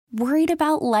Worried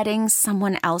about letting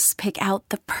someone else pick out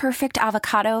the perfect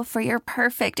avocado for your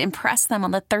perfect impress them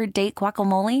on the third date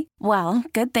guacamole? Well,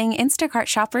 good thing Instacart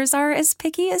shoppers are as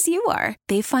picky as you are.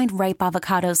 They find ripe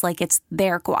avocados like it's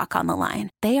their guac on the line.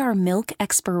 They are milk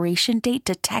expiration date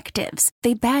detectives.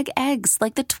 They bag eggs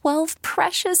like the 12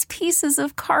 precious pieces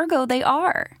of cargo they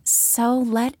are. So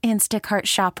let Instacart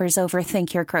shoppers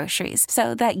overthink your groceries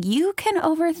so that you can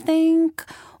overthink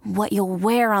what you'll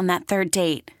wear on that third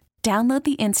date. Download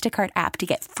the Instacart app to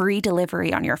get free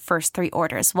delivery on your first 3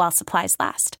 orders while supplies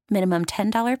last. Minimum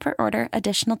 $10 per order.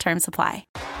 Additional terms apply.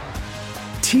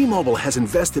 T-Mobile has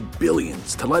invested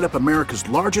billions to light up America's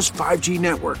largest 5G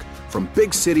network, from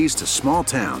big cities to small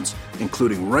towns,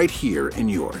 including right here in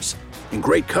yours. And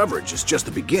great coverage is just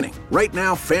the beginning. Right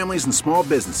now, families and small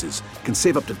businesses can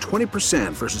save up to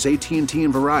 20% versus AT&T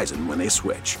and Verizon when they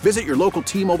switch. Visit your local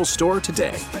T-Mobile store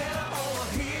today.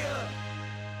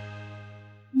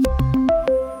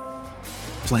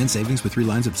 Plan savings with 3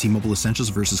 lines of T-Mobile Essentials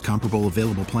versus comparable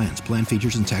available plans. Plan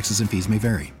features and taxes and fees may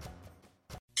vary.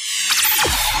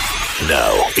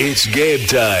 Now it's Gabe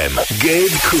time. Gabe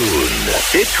Kuhn.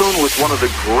 Gabe Kuhn was one of the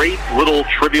great little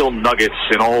trivial nuggets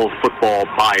in all of football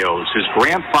bios. His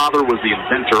grandfather was the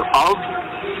inventor of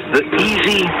the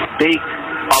Easy Bake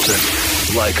Oven.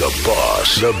 Like a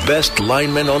boss. The best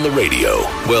lineman on the radio.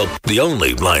 Well, the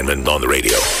only lineman on the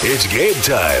radio. It's Gabe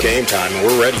time. Game time.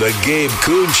 We're ready. The Gabe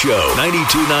Kuhn Show.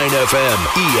 92.9 FM.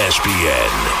 ESPN.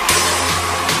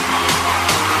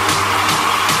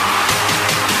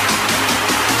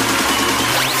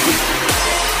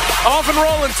 Off and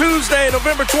rolling Tuesday,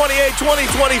 November 28,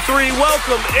 2023.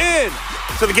 Welcome in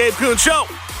to the Gabe Kuhn Show.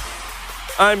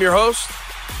 I'm your host,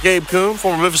 Gabe Kuhn,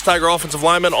 former Memphis Tiger offensive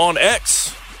lineman on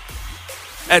X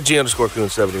at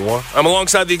G_Kuhn71. I'm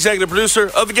alongside the executive producer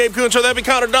of the Gabe Kuhn Show. That'd be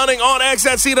Connor Dunning on X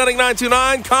at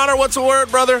CDunning929. Connor, what's the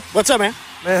word, brother? What's up, man?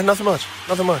 Man, nothing much.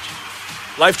 Nothing much.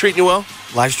 Life treating you well?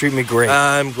 Life's treating me great.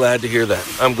 I'm glad to hear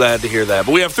that.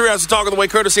 But we have 3 hours to talk on the way,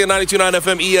 courtesy of 92.9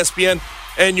 FM, ESPN,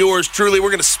 and yours truly.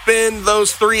 We're going to spend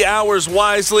those 3 hours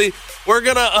wisely. We're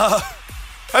going to,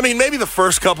 maybe the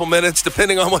first couple minutes,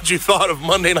 depending on what you thought of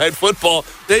Monday Night Football,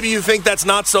 maybe you think that's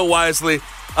not so wisely.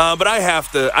 But I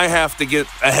have to get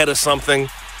ahead of something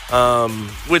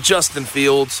with Justin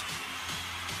Fields.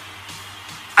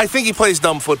 I think he plays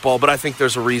dumb football, but I think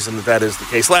there's a reason that is the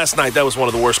case. Last night, that was one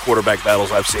of the worst quarterback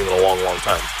battles I've seen in a long, long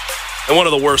time. And one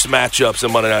of the worst matchups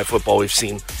in Monday Night Football we've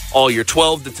seen all year.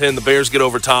 12-10, the Bears get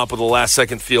over top with a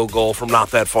last-second field goal from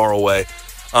not that far away.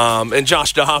 And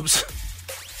Josh Dobbs.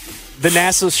 The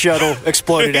NASA shuttle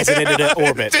exploded as it entered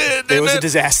orbit. It was a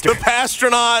disaster. The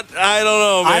Pastronaut, I don't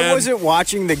know, man. I wasn't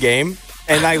watching the game,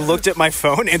 and I looked at my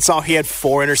phone and saw he had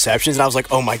 4 interceptions, and I was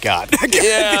like, oh, my God.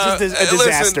 Yeah, this is a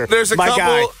disaster. Listen, there's a my couple.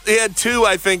 Guy. He had 2,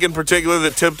 I think, in particular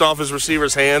that tipped off his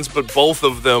receiver's hands, but both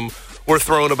of them were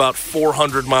thrown about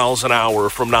 400 miles an hour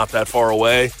from not that far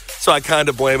away. So I kind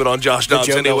of blame it on Josh Dobbs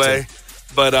anyway.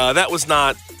 But that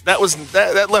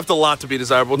left a lot to be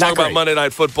desired. We'll talk about Monday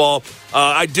Night Football.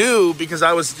 I do, because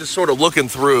I was just sort of looking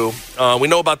through. We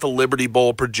know about the Liberty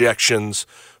Bowl projections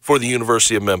for the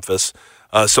University of Memphis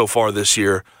so far this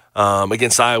year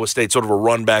against Iowa State, sort of a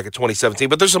run back at 2017.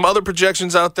 But there's some other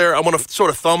projections out there. I want to sort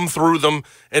of thumb through them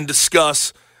and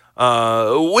discuss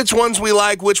which ones we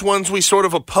like, which ones we sort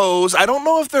of oppose. I don't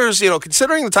know if there's,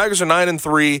 considering the Tigers are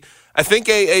 9-3, I think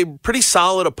a pretty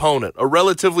solid opponent, a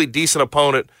relatively decent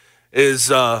opponent, is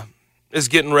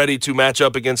getting ready to match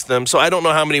up against them. So I don't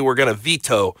know how many we're going to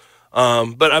veto,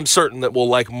 but I'm certain that we'll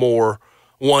like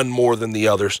one more than the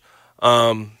others.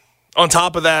 On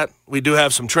top of that, we do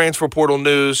have some transfer portal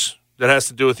news that has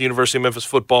to do with the University of Memphis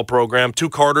football program. 2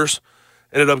 Carters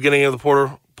ended up getting into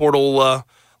the portal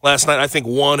last night. I think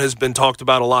one has been talked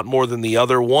about a lot more than the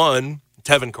other. One,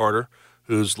 Tevin Carter,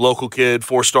 who's local kid,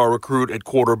 4-star recruit at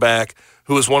quarterback,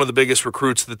 who is one of the biggest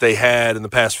recruits that they had in the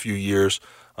past few years.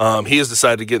 He has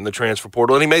decided to get in the transfer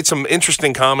portal, and he made some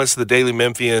interesting comments to the Daily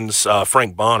Memphian's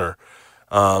Frank Bonner.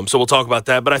 So we'll talk about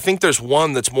that. But I think there's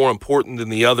one that's more important than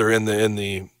the other in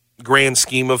the grand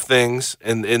scheme of things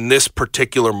in this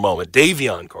particular moment.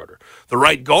 Davion Carter, the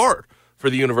right guard for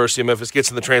the University of Memphis,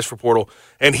 gets in the transfer portal,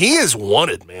 and he is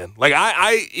wanted, man. Like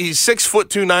he's 6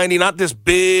 foot 290, not this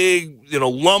big,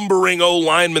 lumbering old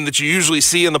lineman that you usually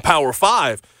see in the Power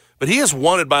 5, but he is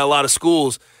wanted by a lot of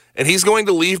schools, and he's going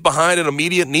to leave behind an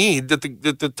immediate need that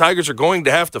the Tigers are going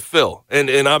to have to fill.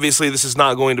 And obviously this is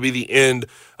not going to be the end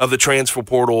of the transfer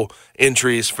portal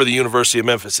entries for the University of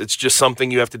Memphis. It's just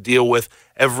something you have to deal with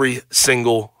every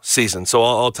single season. So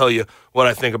I'll tell you what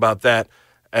I think about that,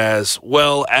 as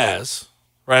well as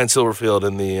Ryan Silverfield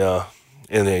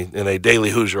in a Daily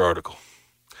Hoosier article.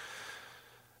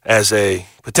 as a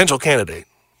potential candidate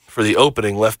for the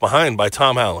opening left behind by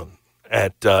Tom Allen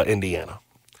at Indiana.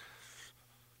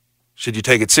 Should you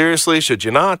take it seriously? Should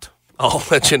you not? I'll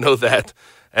let you know that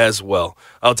as well.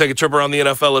 I'll take a trip around the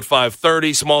NFL at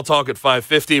 5:30, small talk at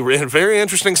 5:50. Very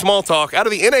interesting small talk out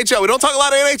of the NHL. We don't talk a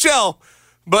lot of NHL,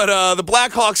 but the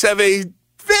Blackhawks have a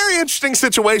very interesting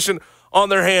situation on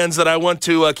their hands that I want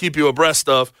to keep you abreast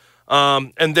of.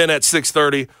 And then at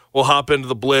 6:30, we'll hop into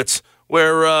the Blitz,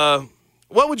 where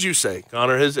what would you say,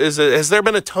 Connor? Has there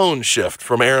been a tone shift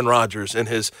from Aaron Rodgers in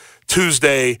his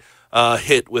Tuesday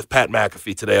hit with Pat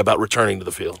McAfee today about returning to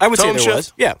the field? I would say there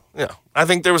was. Yeah. I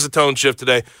think there was a tone shift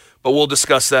today, but we'll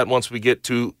discuss that once we get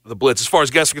to the Blitz. As far as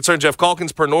guests are concerned, Jeff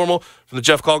Calkins, per normal, from the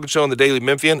Jeff Calkins Show on the Daily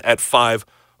Memphian at 5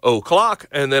 o'clock.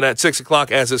 And then at 6 o'clock,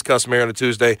 as is customary on a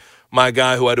Tuesday, my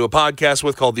guy who I do a podcast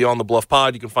with called the On the Bluff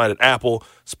Pod. You can find it at Apple,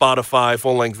 Spotify,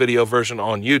 full-length video version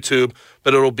on YouTube.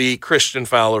 But it'll be Christian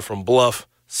Fowler from Bluff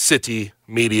City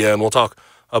Media. And we'll talk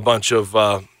a bunch of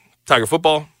Tiger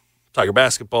football, Tiger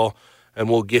basketball, and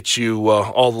we'll get you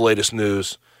all the latest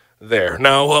news there.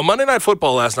 Now, Monday Night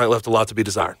Football last night left a lot to be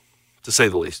desired, to say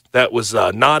the least. That was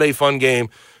not a fun game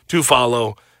to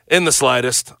follow in the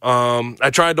slightest. I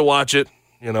tried to watch it,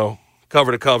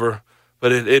 cover to cover,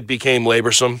 but it became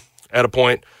laborsome at a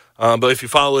point. But if you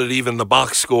followed it, even the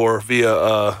box score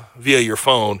via your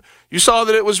phone, you saw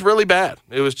that it was really bad.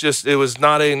 It was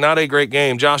not a great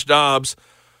game. Josh Dobbs,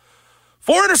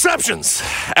 4 interceptions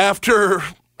after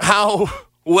how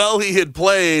well he had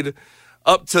played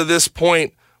up to this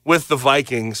point with the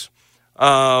Vikings.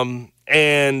 There's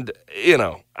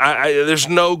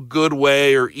no good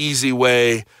way or easy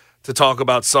way to talk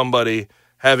about somebody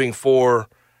having 4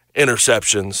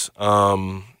 interceptions.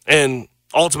 And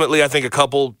ultimately, I think a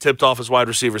couple tipped off his wide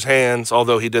receiver's hands,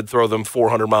 although he did throw them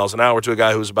 400 miles an hour to a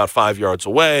guy who was about 5 yards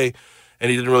away, and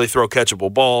he didn't really throw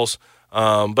catchable balls.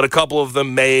 But a couple of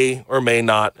them may or may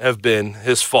not have been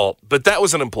his fault. But that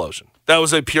was an implosion. That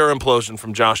was a pure implosion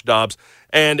from Josh Dobbs.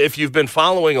 And if you've been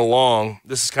following along,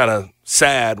 this is kind of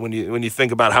sad when you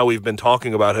think about how we've been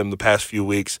talking about him the past few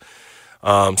weeks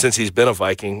since he's been a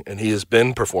Viking and he has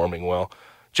been performing well.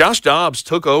 Josh Dobbs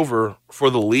took over for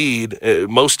the lead,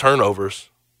 most turnovers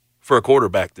for a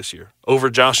quarterback this year, over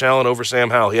Josh Allen, over Sam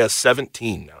Howell. He has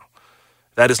 17 now.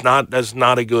 That is not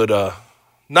a good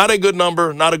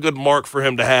number, not a good mark for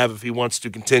him to have if he wants to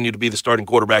continue to be the starting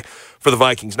quarterback for the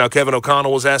Vikings. Now, Kevin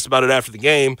O'Connell was asked about it after the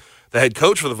game, the head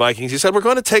coach for the Vikings. He said, we're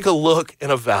going to take a look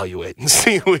and evaluate and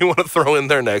see who we want to throw in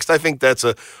there next. I think that's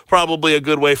probably a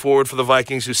good way forward for the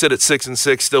Vikings, who sit at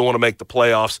 6-6, still want to make the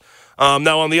playoffs.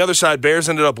 Now, on the other side, Bears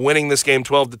ended up winning this game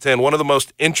 12-10. One of the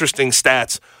most interesting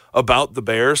stats about the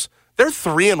Bears, they're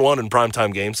 3-1 in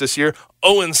primetime games this year,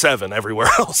 0-7 everywhere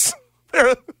else.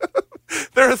 They're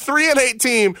a 3-8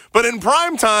 team, but in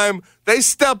primetime, they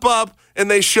step up and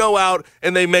they show out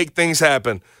and they make things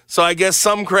happen. So I guess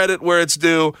some credit where it's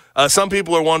due. Some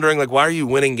people are wondering, why are you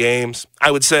winning games?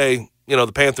 I would say,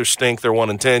 the Panthers stink. They're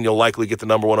 1-10. You'll likely get the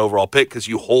number 1 overall pick because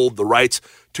you hold the rights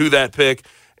to that pick.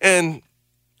 And,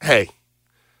 hey,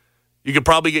 you could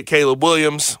probably get Caleb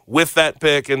Williams with that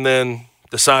pick and then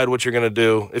decide what you're going to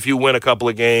do. If you win a couple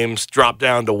of games, drop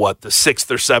down to the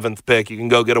 6th or 7th pick. You can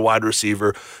go get a wide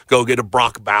receiver, go get a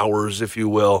Brock Bowers, if you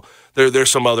will. There's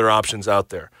some other options out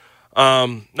there.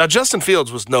 Now, Justin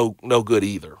Fields was no good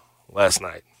either last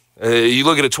night. You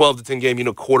look at a 12-10 game,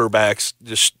 quarterbacks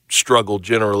just struggle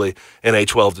generally in a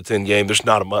 12-10 game. There's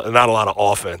not a lot of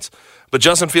offense. But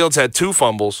Justin Fields had 2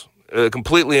 fumbles,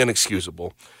 completely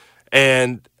inexcusable.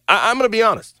 And I'm going to be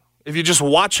honest. If you just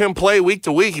watch him play week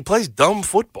to week, he plays dumb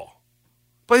football.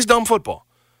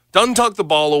 Doesn't tuck the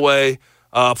ball away,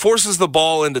 forces the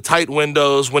ball into tight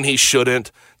windows when he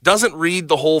shouldn't, doesn't read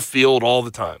the whole field all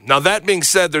the time. Now, that being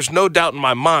said, there's no doubt in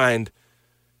my mind,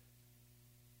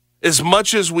 as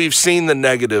much as we've seen the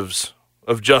negatives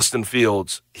of Justin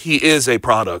Fields, he is a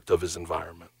product of his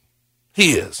environment.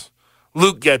 He is.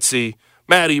 Luke Getsy,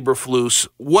 Matt Eberflus,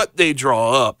 what they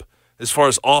draw up as far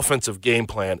as offensive game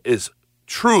plan is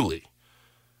truly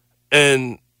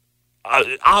and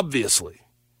obviously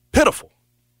pitiful.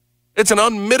 It's an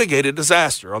unmitigated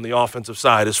disaster on the offensive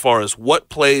side as far as what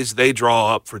plays they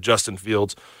draw up for Justin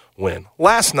Fields' win.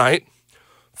 Last night,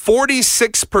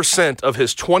 46% of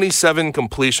his 27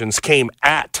 completions came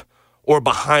at or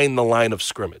behind the line of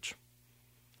scrimmage.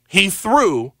 He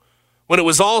threw, when it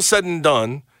was all said and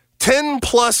done,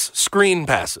 10-plus screen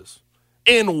passes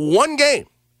in one game.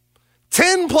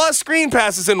 10-plus screen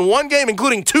passes in one game,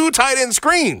 including 2 tight end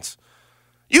screens.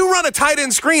 You run a tight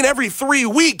end screen every 3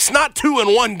 weeks, not 2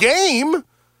 in one game. And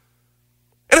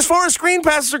as far as screen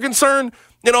passes are concerned,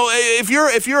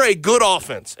 if you're a good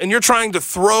offense and you're trying to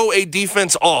throw a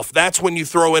defense off, that's when you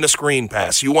throw in a screen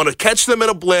pass. You want to catch them in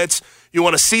a blitz. You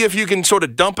want to see if you can sort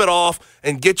of dump it off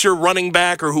and get your running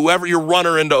back or whoever your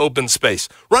runner into open space.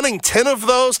 Running 10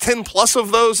 plus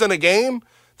of those in a game,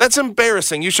 that's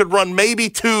embarrassing. You should run maybe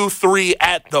 2, 3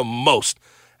 at the most.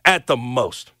 At the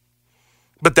most.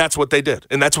 But that's what they did,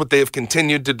 and that's what they have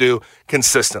continued to do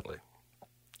consistently.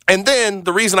 And then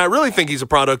the reason I really think he's a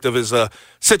product of his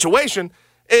situation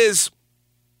is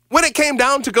when it came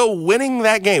down to go winning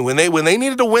that game, when they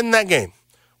needed to win that game,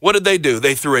 what did they do?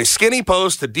 They threw a skinny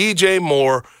post to DJ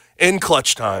Moore in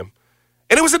clutch time.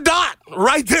 And it was a dot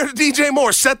right there to DJ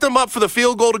Moore, set them up for the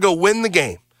field goal to go win the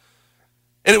game.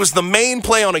 And it was the main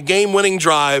play on a game-winning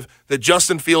drive that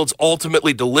Justin Fields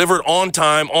ultimately delivered on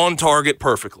time, on target,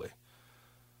 perfectly.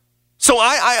 So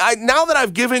I now that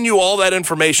I've given you all that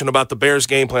information about the Bears'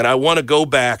 game plan, I want to go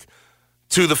back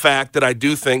to the fact that I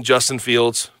do think Justin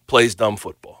Fields plays dumb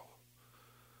football.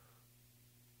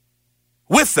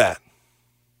 With that,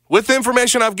 with the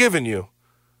information I've given you,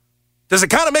 does it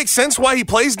kind of make sense why he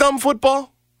plays dumb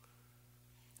football?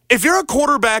 If you're a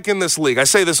quarterback in this league, I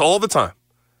say this all the time,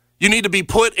 you need to be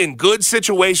put in good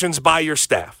situations by your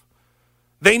staff.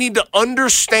 They need to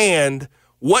understand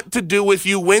what to do with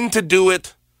you, when to do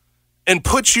it, and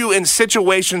put you in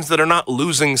situations that are not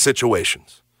losing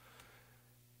situations.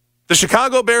 The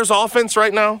Chicago Bears offense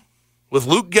right now, with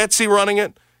Luke Getsy running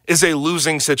it, is a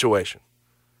losing situation.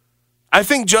 I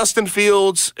think Justin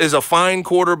Fields is a fine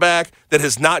quarterback that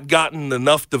has not gotten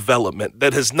enough development,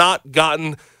 that has not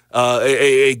gotten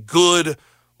a good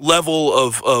level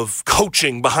of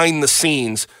coaching behind the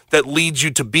scenes that leads you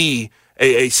to be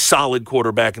a solid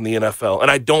quarterback in the NFL.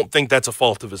 And I don't think that's a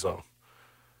fault of his own.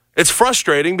 It's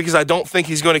frustrating because I don't think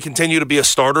he's going to continue to be a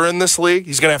starter in this league.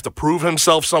 He's going to have to prove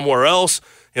himself somewhere else.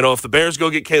 If the Bears go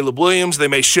get Caleb Williams, they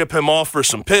may ship him off for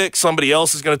some picks. Somebody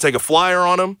else is going to take a flyer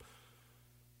on him.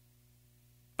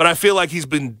 But I feel like he's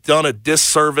been done a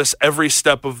disservice every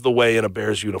step of the way in a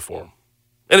Bears uniform.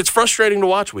 And it's frustrating to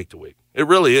watch week to week. It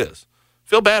really is.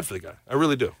 Feel bad for the guy. I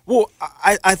really do. Well,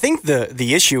 I think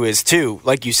the issue is, too,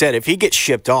 like you said, if he gets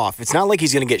shipped off, it's not like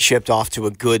he's going to get shipped off to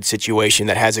a good situation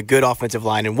that has a good offensive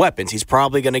line and weapons. He's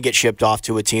probably going to get shipped off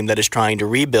to a team that is trying to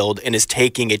rebuild and is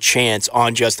taking a chance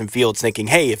on Justin Fields, thinking,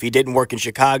 hey, if he didn't work in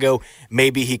Chicago,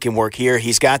 maybe he can work here.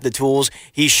 He's got the tools.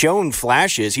 He's shown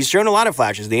flashes. He's shown a lot of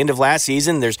flashes. The end of last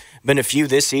season, there's been a few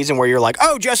this season where you're like,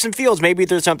 oh, Justin Fields, maybe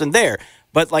there's something there.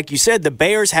 But like you said, the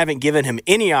Bears haven't given him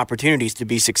any opportunities to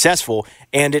be successful,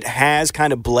 and it has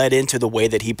kind of bled into the way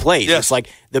that he plays. Yes. It's like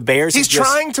the Bears... He's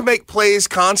trying to make plays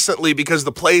constantly because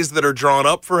the plays that are drawn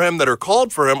up for him, that are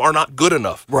called for him, are not good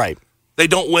enough. Right. They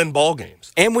don't win ball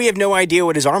games. And we have no idea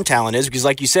what his arm talent is because,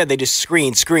 like you said, they just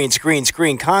screen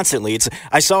constantly.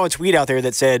 I saw a tweet out there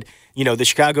that said, the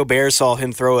Chicago Bears saw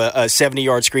him throw a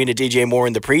 70-yard screen to DJ Moore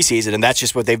in the preseason, and that's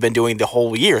just what they've been doing the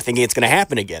whole year, thinking it's going to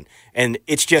happen again. And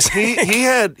it's just... he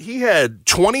had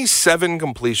 27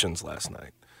 completions last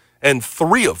night, and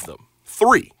 3 of them,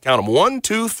 count them, 1,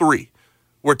 2, 3,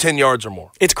 were 10 yards or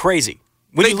more. It's crazy.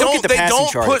 When you look at the passing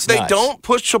chart, it's nuts. They don't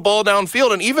push the ball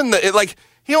downfield, and even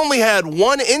he only had 2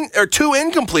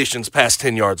 incompletions past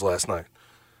 10 yards last night.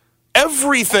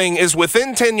 Everything is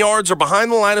within 10 yards or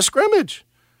behind the line of scrimmage.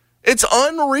 It's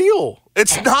unreal.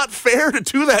 It's not fair to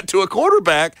do that to a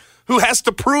quarterback who has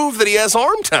to prove that he has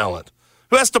arm talent,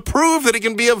 who has to prove that he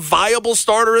can be a viable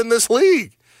starter in this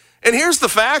league. And here's the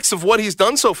facts of what he's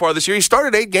done so far this year. He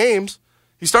started 8 games.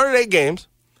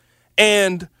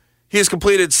 And he has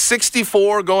completed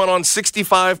 64, going on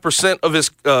 65% of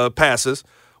his passes,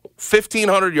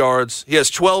 1,500 yards. He has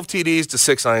 12 TDs to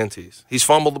 6 INTs. He's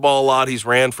fumbled the ball a lot. He's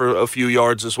ran for a few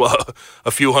yards as well,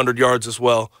 a few hundred yards as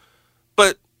well.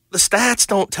 But the stats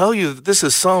don't tell you that this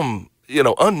is some,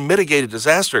 unmitigated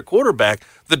disaster at quarterback.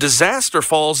 The disaster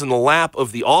falls in the lap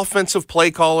of the offensive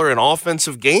play caller and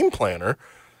offensive game planner,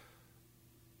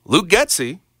 Luke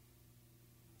Getsy,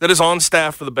 that is on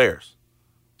staff for the Bears.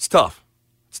 It's tough.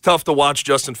 It's tough to watch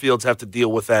Justin Fields have to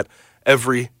deal with that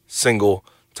every single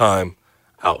time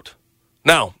out.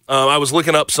 Now, I was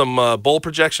looking up some bowl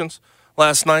projections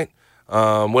last night.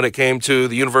 When it came to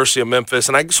the University of Memphis,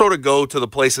 and I sort of go to the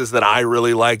places that I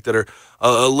really like that are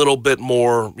a little bit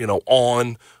more,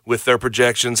 on with their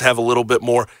projections, have a little bit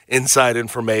more inside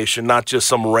information, not just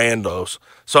some randos.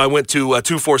 So I went to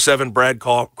 247 Brad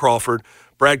Crawford.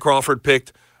 Brad Crawford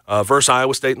picked versus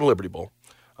Iowa State in the Liberty Bowl.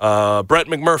 Brett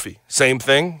McMurphy, same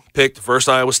thing, picked versus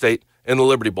Iowa State in the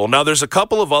Liberty Bowl. Now, there's a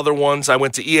couple of other ones. I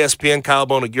went to ESPN, Kyle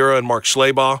Bonagura and Mark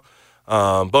Schleybaugh.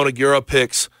 Bonagura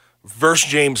picks versus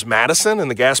James Madison in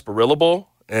the Gasparilla Bowl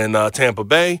in Tampa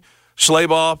Bay.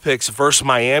 Schleybaugh picks versus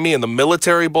Miami in the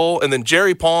Military Bowl. And then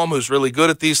Jerry Palm, who's really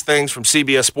good at these things from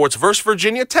CBS Sports, versus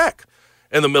Virginia Tech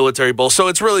in the Military Bowl. So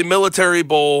it's really Military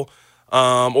Bowl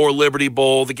or Liberty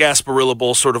Bowl, the Gasparilla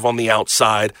Bowl sort of on the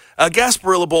outside.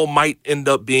 Gasparilla Bowl might end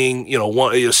up being,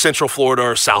 Central Florida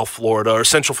or South Florida, or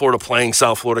Central Florida playing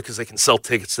South Florida because they can sell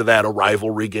tickets to that, a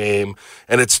rivalry game,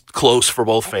 and it's close for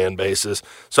both fan bases.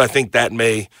 So I think that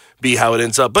may be how it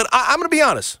ends up. But I'm going to be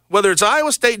honest. Whether it's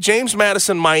Iowa State, James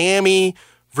Madison, Miami,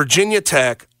 Virginia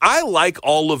Tech, I like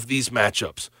all of these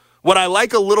matchups. What I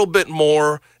like a little bit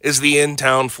more is the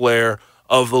in-town flair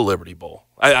of the Liberty Bowl.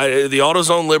 The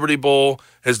AutoZone Liberty Bowl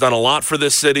has done a lot for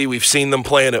this city. We've seen them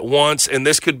playing it once, and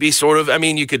this could be sort of,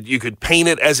 you could paint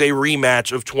it as a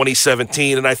rematch of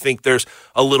 2017, and I think there's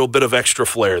a little bit of extra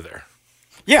flair there.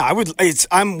 Yeah,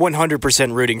 I'm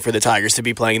 100% rooting for the Tigers to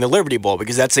be playing in the Liberty Bowl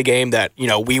because that's a game that,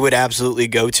 we would absolutely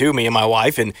go to, me and my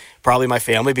wife and probably my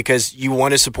family, because you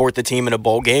want to support the team in a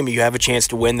bowl game. You have a chance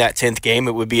to win that 10th game.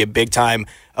 It would be a big-time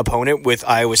opponent with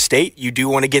Iowa State. You do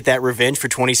want to get that revenge for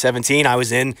 2017. I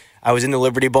was in the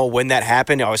Liberty Bowl when that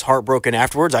happened. I was heartbroken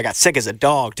afterwards. I got sick as a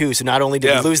dog, too. So not only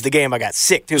did we lose the game, I got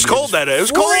sick, too. It was cold that day. It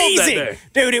was cold that day.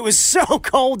 Dude, it was so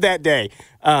cold that day.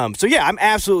 So, yeah, I'm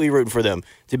absolutely rooting for them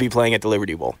to be playing at the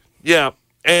Liberty Bowl. Yeah,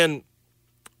 and,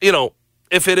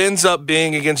 if it ends up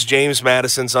being against James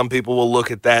Madison, some people will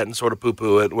look at that and sort of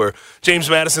poo-poo it, where James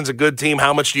Madison's a good team.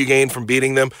 How much do you gain from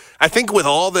beating them? I think with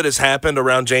all that has happened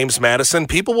around James Madison,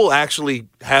 people will actually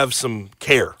have some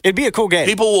care. It'd be a cool game.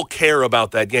 People will care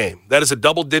about that game. That is a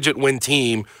double-digit win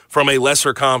team from a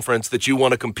lesser conference that you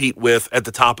want to compete with at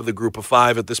the top of the group of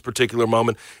 5 at this particular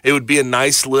moment. It would be a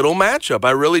nice little matchup.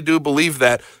 I really do believe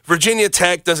that. Virginia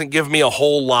Tech doesn't give me a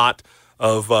whole lot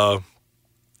of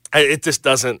it just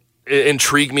doesn't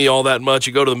intrigue me all that much.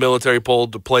 You go to the Military Bowl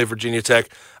to play Virginia Tech.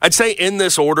 I'd say in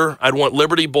this order, I'd want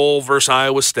Liberty Bowl versus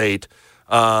Iowa State,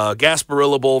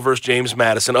 Gasparilla Bowl versus James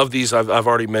Madison. Of these, I've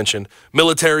already mentioned.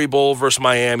 Military Bowl versus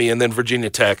Miami, and then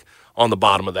Virginia Tech on the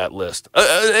bottom of that list.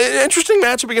 Interesting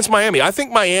matchup against Miami. I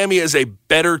think Miami is a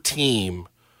better team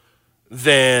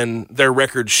than their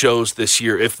record shows this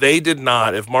year. If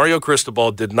Mario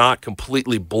Cristobal did not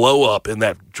completely blow up in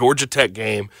that Georgia Tech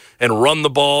game and run the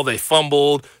ball, they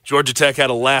fumbled. Georgia Tech had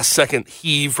a last-second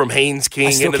heave from Haynes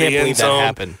King into the end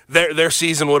zone. Their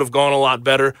season would have gone a lot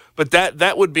better. But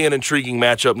that would be an intriguing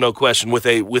matchup, no question, with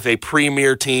a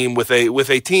premier team, with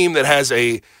a team that has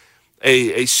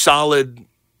a solid,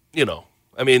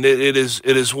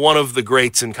 it is one of the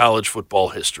greats in college football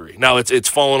history. Now it's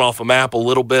fallen off a map a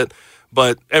little bit,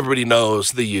 but everybody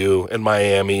knows the U and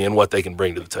Miami and what they can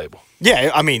bring to the table.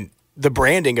 Yeah, the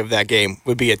branding of that game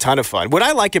would be a ton of fun. What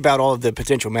I like about all of the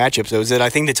potential matchups, though, is that I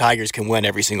think the Tigers can win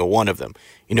every single one of them.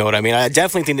 You know what I mean? I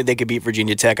definitely think that they could beat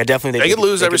Virginia Tech. I definitely think they could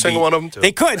lose every single one of them, too.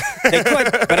 They could.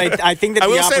 But I think that I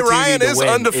will say Ryan is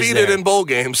undefeated in bowl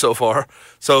games so far,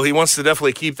 so he wants to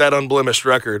definitely keep that unblemished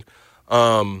record.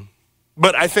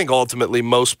 But I think ultimately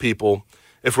most people,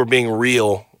 if we're being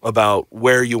real about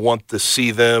where you want to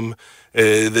see them,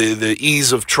 the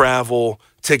ease of travel,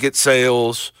 ticket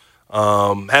sales,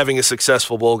 having a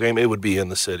successful bowl game, it would be in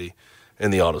the city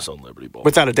in the AutoZone Liberty Bowl.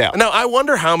 Without a doubt. Now, I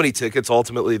wonder how many tickets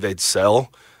ultimately they'd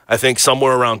sell. I think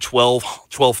somewhere around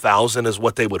 12,000 is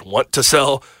what they would want to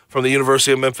sell from the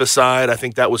University of Memphis side. I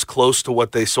think that was close to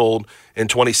what they sold in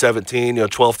 2017,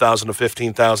 12,000 to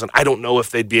 15,000. I don't know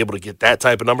if they'd be able to get that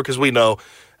type of number because we know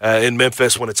in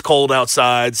Memphis when it's cold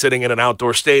outside, sitting in an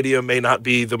outdoor stadium may not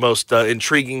be the most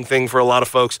intriguing thing for a lot of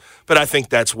folks. But I think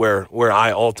that's where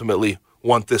I ultimately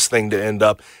want this thing to end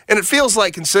up. And it feels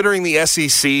like, considering the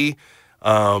SEC,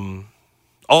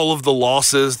 all of the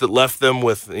losses that left them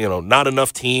with not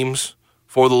enough teams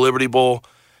for the Liberty Bowl,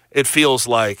 it feels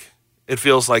like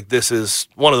this is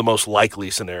one of the most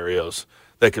likely scenarios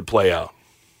that could play out.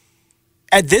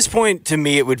 At this point, to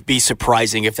me, it would be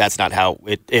surprising if that's not how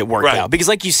it worked out. Because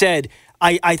like you said,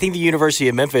 I think the University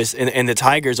of Memphis and the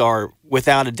Tigers are,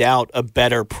 without a doubt, a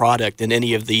better product than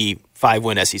any of the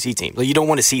 5-win SEC teams. Like, you don't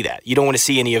want to see that. You don't want to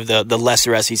see any of the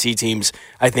lesser SEC teams,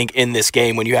 I think, in this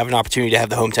game when you have an opportunity to have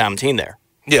the hometown team there.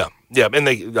 Yeah, and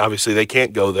they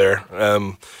can't go there.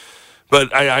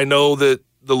 But I know that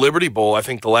the Liberty Bowl, I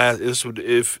think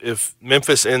if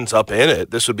Memphis ends up in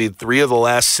it, this would be 3 of the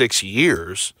last 6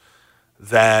 years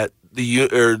that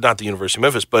not the University of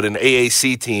Memphis, but an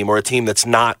AAC team or a team that's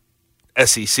not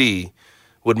SEC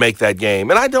would make that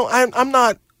game. And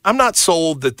I'm not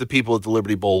sold that the people at the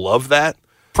Liberty Bowl love that.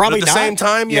 Probably but at the same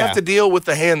time, you have to deal with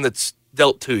the hand that's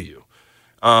dealt to you.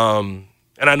 And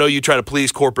I know you try to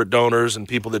please corporate donors and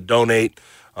people that donate,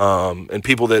 and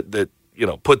people that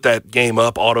put that game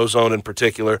up, AutoZone in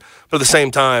particular. But at the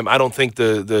same time, I don't think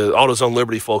the AutoZone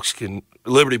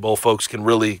Liberty Bowl folks can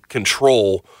really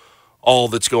control all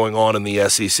that's going on in the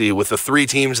SEC with the 3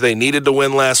 teams they needed to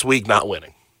win last week not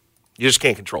winning. You just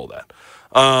can't control that.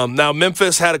 Now,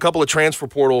 Memphis had a couple of transfer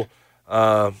portal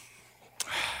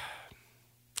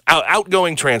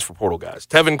outgoing transfer portal guys,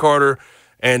 Tevin Carter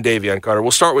and Davion Carter.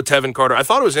 We'll start with Tevin Carter. I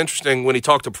thought it was interesting when he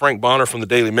talked to Frank Bonner from the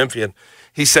Daily Memphian.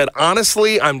 He said,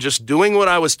 honestly, I'm just doing what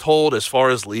I was told as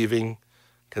far as leaving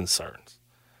concerns.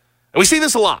 And we see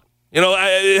this a lot.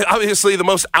 Obviously the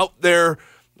most out there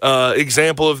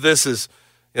example of this is,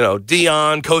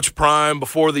 Deion, Coach Prime,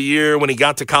 before the year when he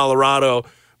got to Colorado,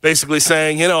 basically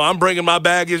saying, I'm bringing my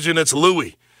baggage and it's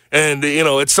Louis. And,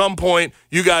 at some point,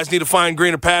 you guys need to find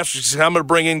greener pastures. I'm going to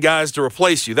bring in guys to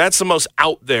replace you. That's the most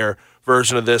out there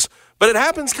version of this. But it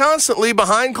happens constantly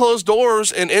behind closed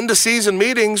doors and into-season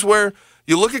meetings where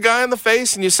you look a guy in the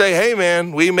face and you say, hey,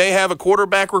 man, we may have a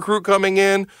quarterback recruit coming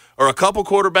in or a couple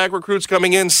quarterback recruits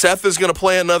coming in. Seth is going to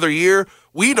play another year.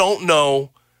 We don't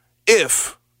know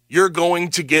if you're going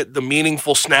to get the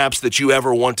meaningful snaps that you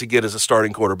ever want to get as a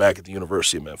starting quarterback at the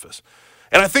University of Memphis.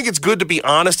 And I think it's good to be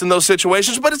honest in those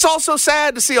situations, but it's also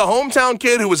sad to see a hometown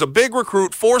kid who was a big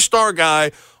recruit, 4-star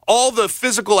guy, all the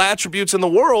physical attributes in the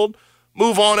world,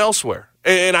 move on elsewhere.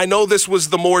 And I know this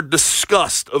was the more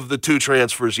discussed of the 2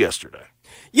 transfers yesterday.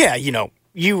 Yeah,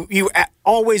 you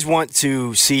always want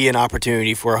to see an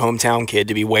opportunity for a hometown kid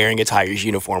to be wearing a Tigers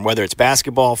uniform, whether it's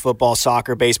basketball, football,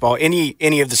 soccer, baseball,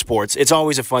 any of the sports. It's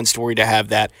always a fun story to have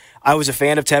that. I was a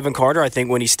fan of Tevin Carter. I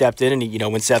think when he stepped in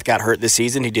and, when Seth got hurt this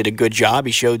season, he did a good job.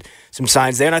 He showed some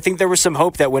signs there, and I think there was some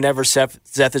hope that whenever Seth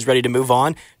is ready to move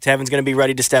on, Tevin's going to be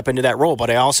ready to step into that role. But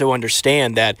I also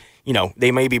understand that,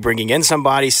 they may be bringing in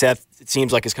somebody. Seth, it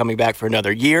seems like, is coming back for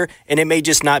another year, and it may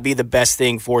just not be the best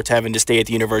thing for Tevin to stay at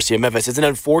the University of Memphis. It's an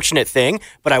unfortunate thing,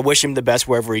 but I wish him the best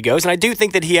wherever he goes, and I do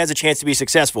think that he has a chance to be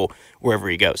successful wherever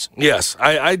he goes. Yes,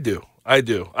 I do.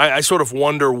 I sort of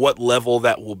wonder what level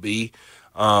that will be.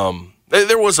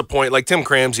 There was a point, like Tim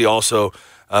Cramsey also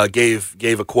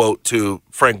gave a quote to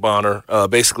Frank Bonner,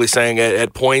 basically saying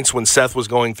at points when Seth was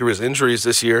going through his injuries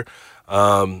this year,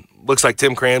 looks like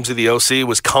Tim Cramsey, the OC,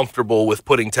 was comfortable with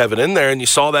putting Tevin in there, and you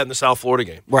saw that in the South Florida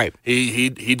game. Right.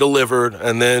 He delivered,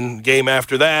 and then game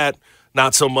after that,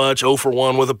 not so much, 0 for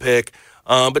 1 with a pick.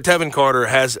 But Tevin Carter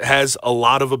has a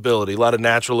lot of ability, a lot of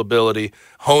natural ability,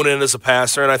 hone in as a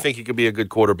passer, and I think he could be a good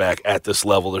quarterback at this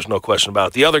level. There's no question about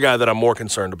it. The other guy that I'm more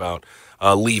concerned about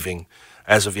leaving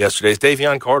as of yesterday is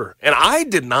Davion Carter. And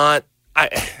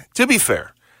to be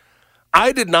fair,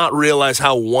 I did not realize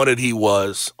how wanted he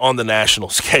was on the national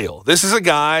scale. This is a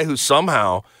guy who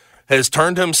somehow has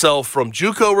turned himself from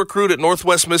JUCO recruit at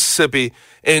Northwest Mississippi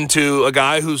into a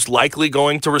guy who's likely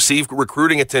going to receive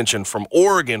recruiting attention from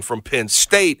Oregon, from Penn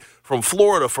State, from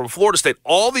Florida State,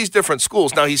 all these different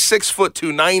schools. Now, he's 6 foot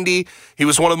 290. He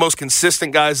was one of the most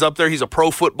consistent guys up there. He's a Pro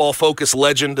Football Focus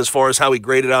legend as far as how he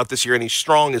graded out this year, and he's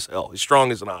strong as hell. He's strong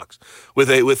as an ox with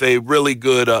a really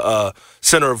good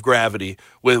center of gravity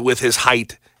with his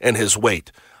height and his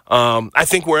weight. I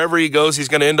think wherever he goes, he's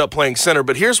going to end up playing center.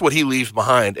 But here's what he leaves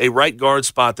behind, a right guard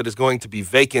spot that is going to be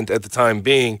vacant at the time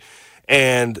being.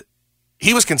 And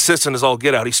he was consistent as all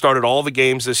get out. He started all the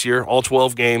games this year, all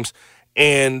 12 games.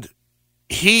 And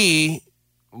he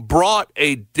brought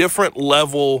a different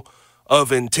level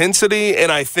of intensity and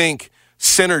I think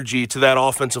synergy to that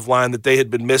offensive line that they had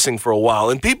been missing for a while.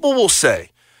 And people will say,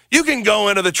 you can go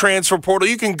into the transfer portal.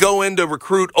 You can go into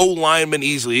recruit O-linemen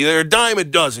easily. They're a dime a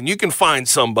dozen. You can find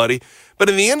somebody. But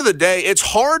in the end of the day, it's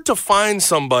hard to find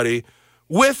somebody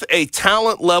with a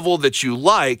talent level that you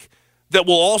like that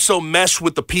will also mesh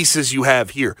with the pieces you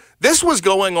have here. This was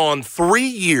going on 3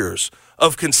 years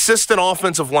of consistent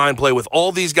offensive line play with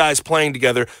all these guys playing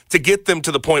together to get them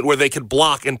to the point where they could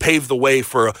block and pave the way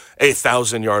for a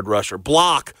 1,000-yard rusher,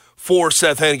 block for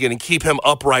Seth Hennigan and keep him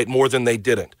upright more than they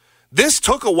didn't. This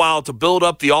took a while to build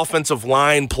up the offensive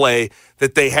line play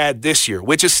that they had this year,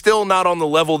 which is still not on the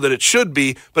level that it should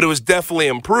be, but it was definitely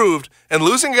improved. And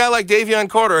losing a guy like Davion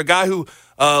Carter, a guy who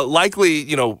likely,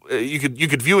 you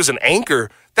could view as an anchor,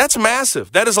 that's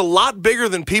massive. That is a lot bigger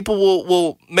than people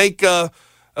will make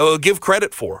give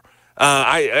credit for.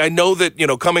 I know that,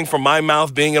 coming from my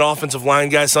mouth, being an offensive line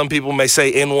guy, some people may say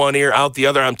in one ear, out the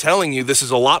other. I'm telling you, this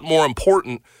is a lot more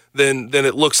important than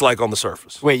it looks like on the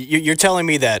surface. Wait, you're telling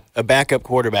me that a backup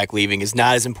quarterback leaving is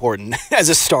not as important as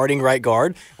a starting right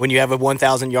guard when you have a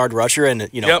 1,000-yard rusher and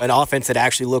an offense that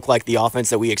actually looked like the offense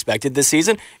that we expected this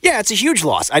season? Yeah, it's a huge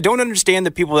loss. I don't understand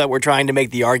the people that were trying to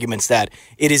make the arguments that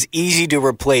it is easy to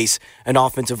replace an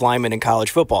offensive lineman in college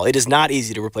football. It is not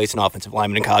easy to replace an offensive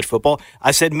lineman in college football.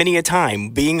 I've said many a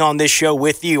time, being on this show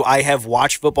with you, I have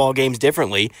watched football games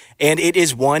differently, and it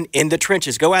is won in the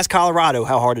trenches. Go ask Colorado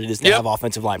how hard it is to have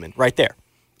offensive linemen. Right there.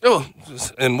 Oh,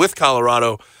 and with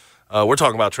Colorado, we're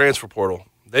talking about transfer portal.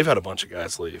 They've had a bunch of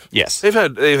guys leave. Yes. They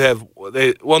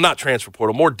not transfer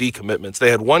portal, more decommitments. They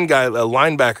had one guy, a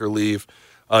linebacker, leave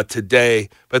today,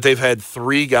 but they've had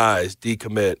 3 guys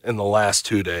decommit in the last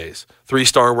 2 days.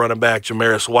 3-star running back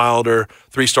Jamaris Wilder,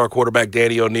 3-star quarterback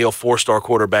Danny O'Neal, 4-star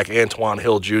quarterback Antoine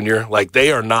Hill Jr. Like,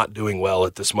 they are not doing well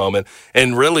at this moment.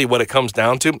 And really what it comes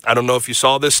down to, I don't know if you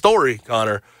saw this story,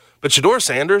 Connor, but Shedeur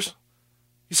Sanders,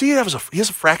 you see, he has a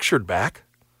fractured back.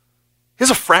 He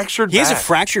has a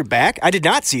fractured back? I did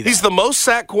not see that. He's the most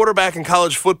sacked quarterback in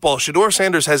college football. Shedeur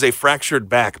Sanders has a fractured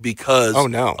back because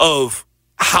of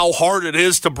how hard it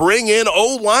is to bring in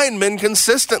O-linemen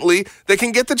consistently that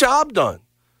can get the job done.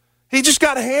 He just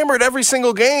got hammered every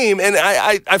single game, and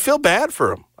I feel bad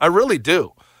for him. I really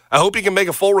do. I hope he can make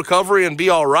a full recovery and be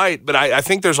all right, but I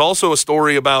think there's also a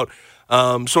story about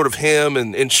sort of him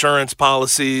and insurance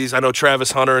policies. I know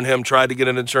Travis Hunter and him tried to get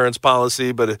an insurance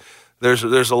policy, but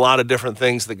there's a lot of different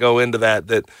things that go into that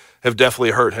have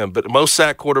definitely hurt him. But most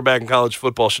sacked quarterback in college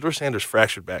football, Shedeur Sanders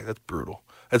fractured back. That's brutal.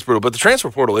 But the transfer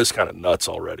portal is kind of nuts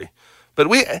already. But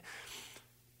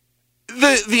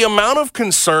the amount of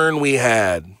concern we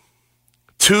had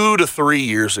 2 to 3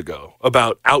 years ago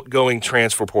about outgoing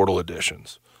transfer portal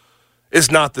additions is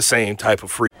not the same type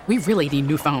of free. We really need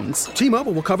new phones.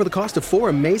 T-Mobile will cover the cost of 4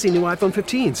 amazing new iPhone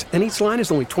 15s, and each line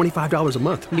is only $25 a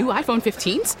month. New iPhone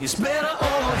 15s? It's better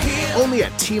over here. Only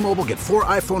at T-Mobile, get 4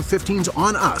 iPhone 15s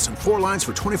on us and 4 lines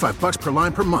for $25 per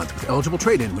line per month with eligible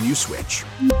trade-in when you switch.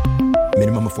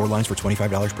 Minimum of 4 lines for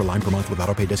 $25 per line per month with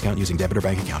autopay discount using debit or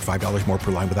bank account. $5 more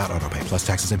per line without autopay, plus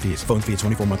taxes and fees. Phone fee at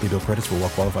 24 monthly bill credits for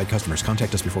well-qualified customers.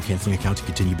 Contact us before canceling account to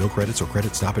continue bill credits or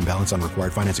credit stop and balance on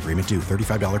required finance agreement due.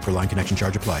 $35 per line connection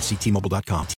charge applies. See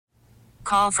T-Mobile.com.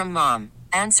 Call from mom.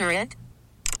 Answer it.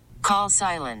 Call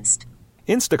silenced.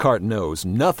 Instacart knows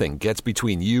nothing gets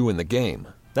between you and the game.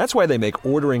 That's why they make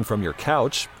ordering from your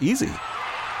couch easy.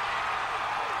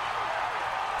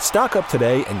 Stock up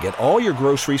today and get all your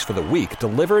groceries for the week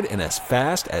delivered in as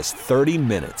fast as 30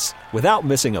 minutes without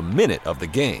missing a minute of the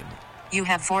game. You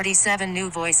have 47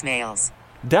 new voicemails.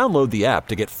 Download the app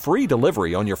to get free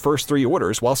delivery on your first 3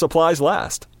 orders while supplies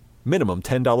last. Minimum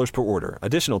 $10 per order.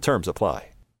 Additional terms apply.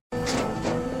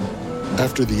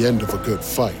 After the end of a good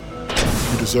fight,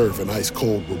 you deserve an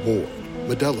ice-cold reward.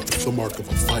 Modelo is the mark of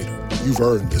a fighter. You've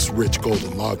earned this rich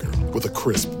golden lager with a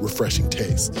crisp, refreshing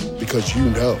taste. Because you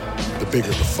know, the bigger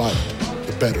the fight,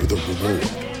 the better the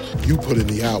reward. You put in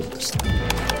the hours,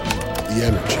 the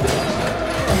energy,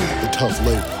 the tough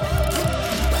labor.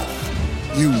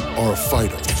 You are a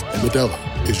fighter, and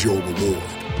Modelo is your reward.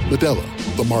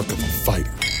 Modelo, the mark of a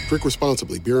fighter. Drink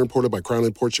responsibly. Beer imported by Crown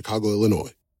Imports, Chicago,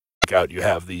 Illinois. Out you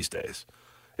have these days.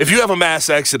 If you have a mass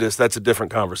exodus, that's a different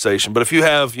conversation. But if you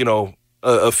have,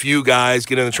 a few guys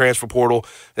get in the transfer portal,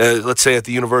 let's say at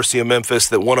the University of Memphis,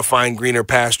 that want to find greener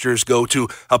pastures, go to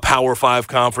a Power 5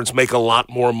 conference, make a lot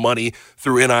more money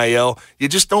through NIL, you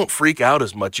just don't freak out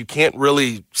as much. You can't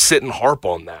really sit and harp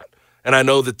on that. And I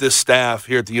know that this staff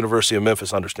here at the University of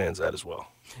Memphis understands that as well.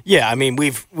 Yeah, I mean,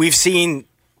 we've seen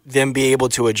them be able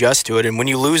to adjust to it. And when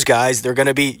you lose guys, they're going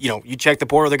to be, you check the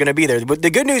portal, they're going to be there. But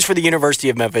the good news for the University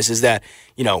of Memphis is that,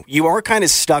 you are kind of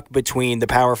stuck between the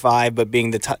Power 5, but being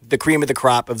the cream of the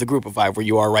crop of the Group of 5 where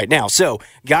you are right now. So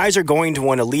guys are going to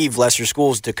want to leave lesser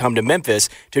schools to come to Memphis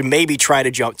to maybe try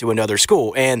to jump to another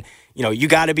school. And you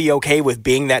got to be okay with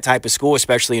being that type of school,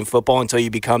 especially in football, until you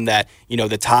become that,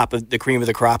 the top of the cream of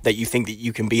the crop that you think that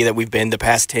you can be, that we've been the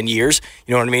past 10 years.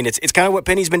 You know what I mean? It's kind of what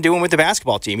Penny's been doing with the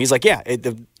basketball team. He's like,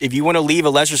 if you want to leave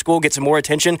a lesser school, get some more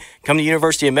attention, come to the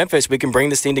University of Memphis, we can bring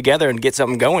this thing together and get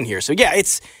something going here. So, yeah,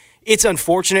 it's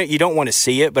unfortunate. You don't want to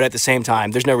see it, but at the same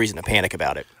time, there's no reason to panic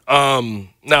about it.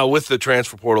 Now, with the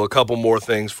transfer portal, a couple more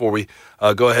things before we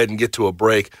go ahead and get to a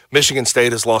break. Michigan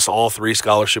State has lost all 3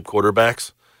 scholarship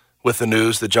quarterbacks with the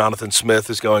news that Jonathan Smith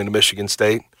is going to Michigan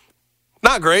State.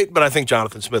 Not great, but I think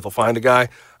Jonathan Smith will find a guy.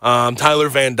 Tyler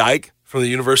Van Dyke from the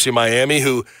University of Miami,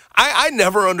 who I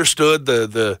never understood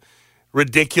the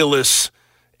ridiculous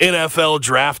NFL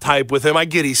draft hype with him. I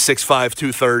get he's 6'5",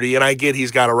 230, and I get he's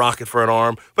got a rocket for an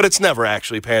arm, but it's never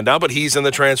actually panned out. But he's in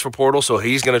the transfer portal, so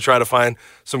he's going to try to find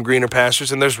some greener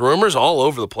pastures. And there's rumors all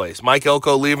over the place. Mike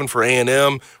Elko leaving for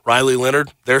A&M. Riley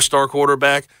Leonard, their star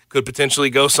quarterback, could potentially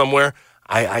go somewhere.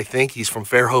 I think he's from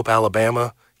Fairhope,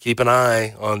 Alabama. Keep an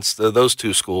eye on those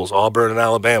two schools, Auburn and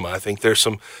Alabama. I think there's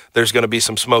going to be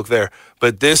some smoke there.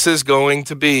 But this is going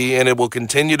to be, and it will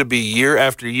continue to be year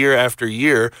after year after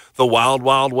year, the wild,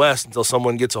 wild west until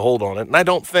someone gets a hold on it. And I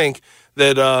don't think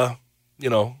that,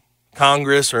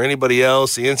 Congress or anybody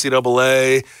else, the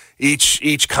NCAA,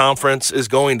 each conference is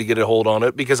going to get a hold on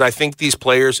it because I think these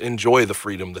players enjoy the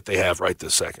freedom that they have right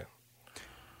this second.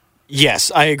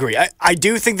 Yes, I agree. I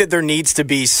do think that there needs to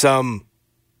be some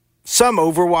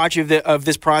overwatch of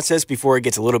this process before it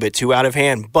gets a little bit too out of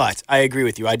hand, but I agree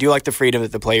with you. I do like the freedom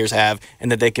that the players have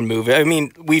and that they can move. I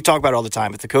mean, we talk about it all the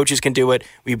time. If the coaches can do it,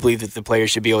 we believe that the players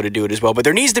should be able to do it as well. But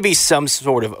there needs to be some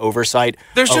sort of oversight.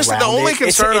 There's just the only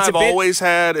concern I've always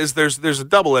had is there's a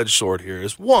double-edged sword here.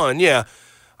 Is one,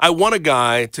 I want a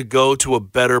guy to go to a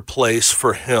better place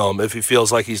for him if he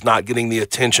feels like he's not getting the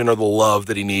attention or the love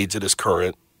that he needs at his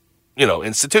current,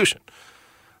 institution.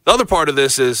 The other part of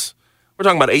this is we're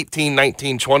talking about 18,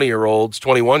 19, 20-year-olds,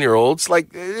 21-year-olds.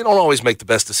 Like, they don't always make the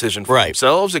best decision for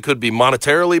themselves. It could be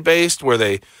monetarily based where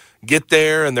they get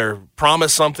there and they're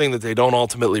promised something that they don't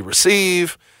ultimately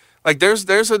receive. Like,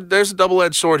 there's a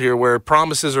double-edged sword here where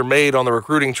promises are made on the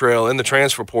recruiting trail in the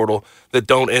transfer portal that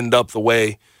don't end up the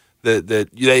way that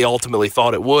they ultimately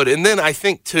thought it would. And then I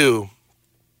think, too,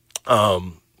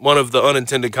 one of the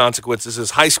unintended consequences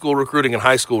is high school recruiting and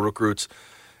high school recruits.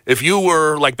 If you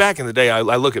were, like back in the day, I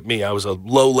look at me, I was a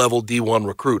low-level D1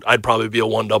 recruit. I'd probably be a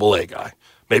 1AA guy,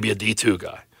 maybe a D2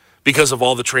 guy, because of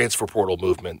all the transfer portal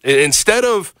movement. Instead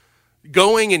of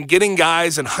going and getting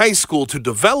guys in high school to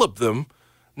develop them,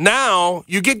 now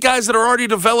you get guys that are already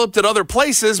developed at other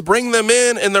places, bring them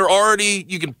in, and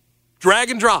you can drag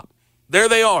and drop. There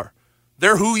they are.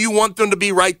 They're who you want them to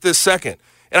be right this second.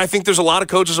 And I think there's a lot of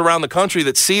coaches around the country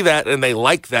that see that and they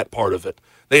like that part of it.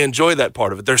 They enjoy that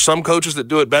part of it. There's some coaches that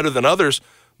do it better than others,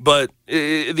 but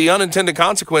the unintended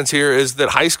consequence here is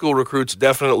that high school recruits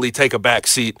definitely take a back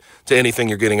seat to anything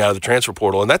you're getting out of the transfer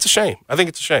portal, and that's a shame. I think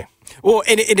it's a shame. Well,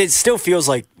 and it still feels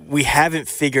like we haven't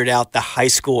figured out the high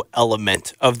school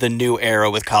element of the new era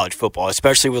with college football,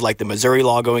 especially with like the Missouri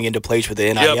law going into place with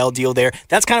the NIL deal there.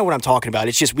 That's kind of what I'm talking about.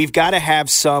 It's just we've got to have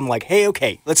some like, hey,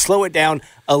 okay, let's slow it down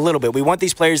a little bit. We want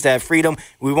these players to have freedom.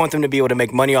 We want them to be able to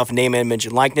make money off name, image,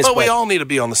 and likeness. But we all need to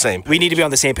be on the same page. We need to be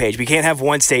on the same page. We can't have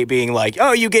one state being like,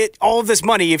 oh, you get all of this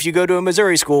money if you go to a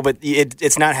Missouri school, but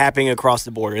it's not happening across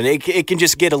the border. And it can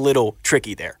just get a little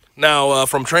tricky there. Now,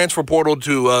 from transfer portal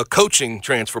to coaching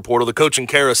transfer portal, the coaching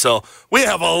carousel, we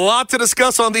have a lot to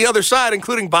discuss on the other side,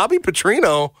 including Bobby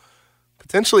Petrino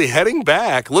potentially heading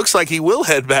back. Looks like he will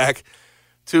head back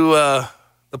to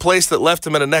the place that left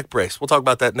him in a neck brace. We'll talk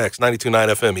about that next. 92.9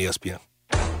 FM ESPN.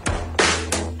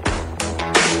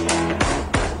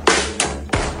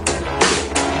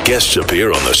 Guests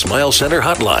appear on the Smile Center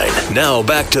hotline. Now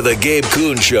back to the Gabe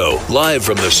Kuhn Show, live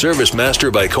from the Service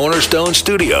Master by Cornerstone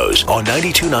Studios on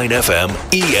 92.9 FM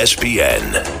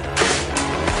ESPN.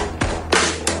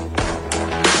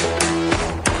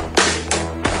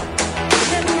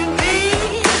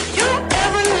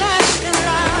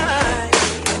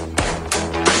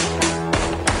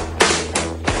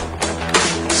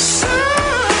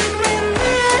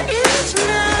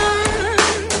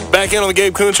 Back in on the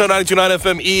Gabe Kuhn Show, 92.9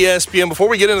 FM ESPN. Before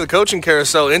we get into the coaching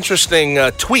carousel, interesting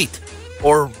tweet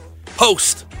or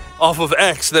post off of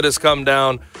X that has come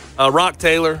down. Rock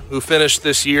Taylor, who finished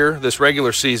this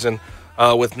regular season,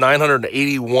 with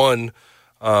 981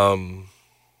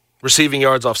 receiving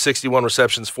yards off 61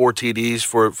 receptions, 4 TDs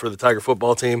for the Tiger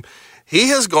football team. He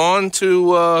has gone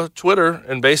to Twitter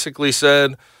and basically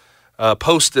said,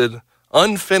 posted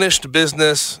unfinished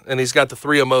business, and he's got the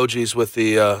 3 emojis with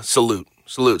the salute.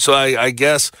 So I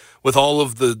guess with all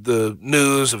of the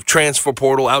news of transfer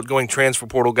portal, outgoing transfer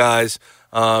portal guys,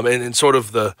 and sort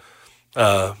of the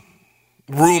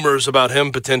rumors about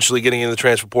him potentially getting in the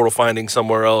transfer portal, finding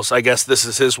somewhere else, I guess this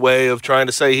is his way of trying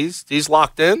to say he's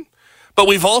locked in. But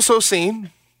we've also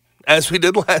seen, as we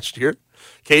did last year,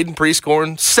 Caden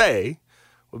Priestcorn say,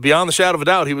 beyond the shadow of a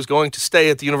doubt, he was going to stay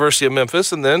at the University of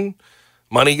Memphis, and then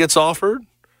money gets offered.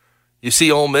 You see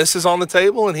Ole Miss is on the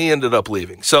table, and he ended up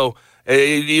leaving. So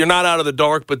you're not out of the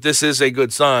dark, but this is a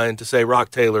good sign to say Rock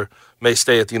Taylor may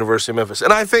stay at the University of Memphis.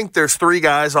 And I think there's 3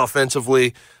 guys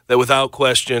offensively that without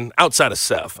question, outside of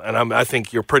Seth, and I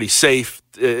think you're pretty safe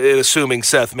in assuming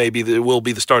Seth will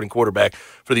be the starting quarterback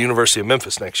for the University of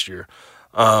Memphis next year.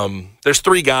 There's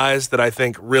three guys that I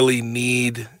think really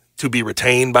need to be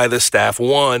retained by this staff.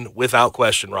 One, without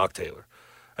question, Rock Taylor.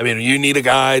 I mean, you need a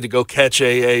guy to go catch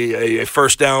a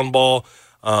first down ball,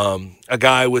 a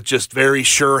guy with just very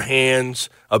sure hands,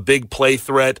 a big play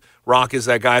threat. Rock is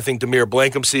that guy. I think Demir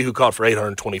Blankenship, who caught for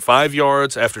 825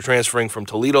 yards after transferring from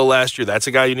Toledo last year, that's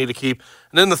a guy you need to keep.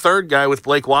 And then the third guy with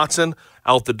Blake Watson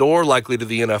out the door, likely to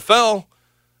the NFL.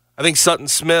 I think Sutton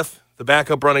Smith, the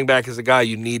backup running back, is a guy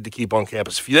you need to keep on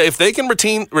campus. If they can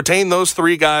retain those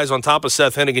three guys on top of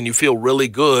Seth Hennigan, you feel really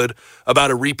good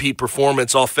about a repeat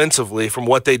performance offensively from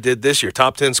what they did this year.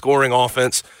 Top 10 scoring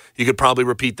offense. You could probably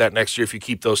repeat that next year if you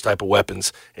keep those type of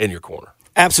weapons in your corner.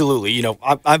 Absolutely. You know,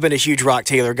 I've been a huge Rock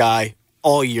Taylor guy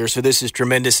all year, so this is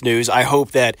tremendous news. I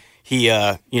hope that he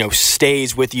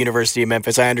stays with the University of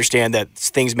Memphis. I understand that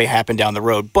things may happen down the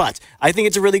road, but I think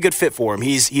it's a really good fit for him.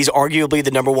 He's arguably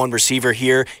the number one receiver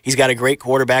here. He's got a great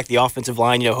quarterback. The offensive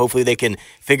line, hopefully they can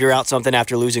figure out something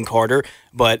after losing Carter,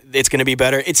 but it's going to be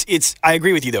better. I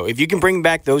agree with you, though. If you can bring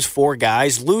back those four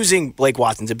guys, losing Blake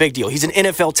Watson's a big deal. He's an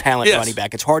NFL talent running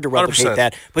back. It's hard to replicate 100%.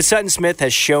 that, but Sutton Smith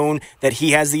has shown that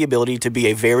he has the ability to be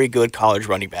a very good college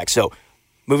running back. So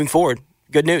moving forward,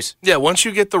 good news. Yeah, once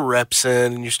you get the reps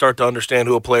in and you start to understand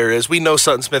who a player is, we know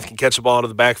Sutton Smith can catch a ball out of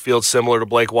the backfield similar to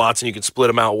Blake Watson. You can split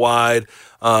him out wide.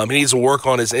 He needs to work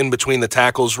on his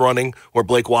in-between-the-tackles running, where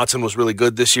Blake Watson was really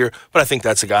good this year. But I think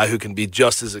that's a guy who can be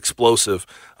just as explosive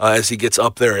as he gets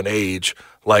up there in age,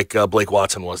 like Blake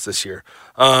Watson was this year.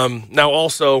 Now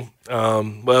also,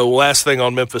 last thing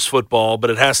on Memphis football, but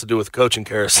it has to do with the coaching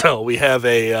carousel. We have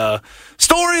a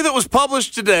story that was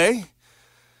published today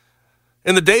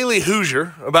in the Daily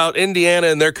Hoosier about Indiana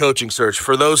and their coaching search.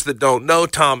 For those that don't know,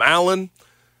 Tom Allen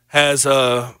has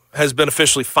been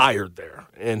officially fired there,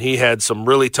 and he had some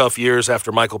really tough years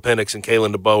after Michael Penix and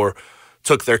Kalen DeBoer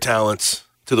took their talents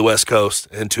to the West Coast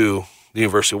and to the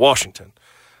University of Washington.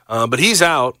 But he's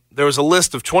out. There was a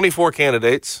list of 24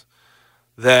 candidates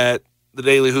that the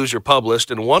Daily Hoosier published,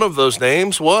 and one of those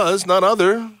names was none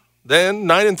other than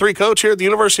 9-3 coach here at the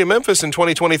University of Memphis in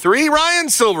 2023, Ryan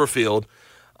Silverfield.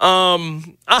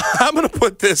 I'm going to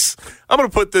put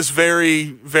this very,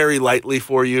 very lightly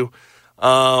for you.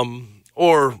 I'm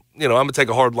going to take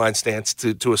a hardline stance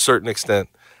to a certain extent.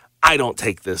 I don't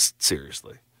take this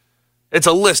seriously. It's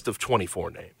a list of 24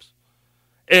 names.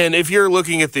 And if you're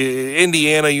looking at the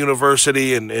Indiana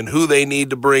University and who they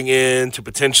need to bring in to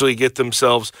potentially get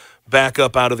themselves back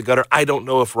up out of the gutter, I don't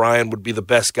know if Ryan would be the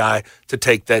best guy to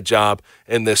take that job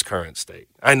in this current state.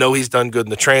 I know he's done good in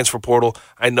the transfer portal.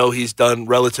 I know he's done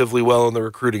relatively well on the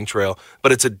recruiting trail,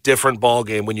 but it's a different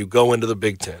ballgame when you go into the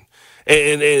Big Ten.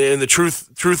 And the truth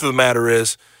of the matter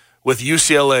is, with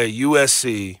UCLA,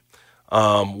 USC,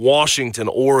 Washington,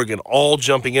 Oregon, all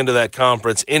jumping into that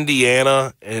conference,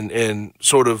 Indiana and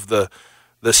sort of the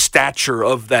stature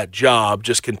of that job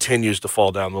just continues to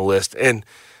fall down the list. And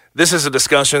this is a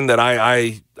discussion that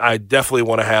I definitely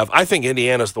want to have. I think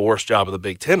Indiana's the worst job of the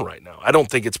Big Ten right now. I don't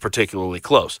think it's particularly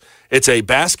close. It's a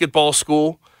basketball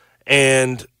school,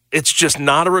 and it's just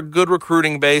not a good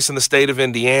recruiting base in the state of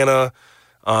Indiana.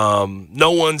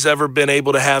 No one's ever been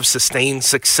able to have sustained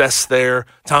success there.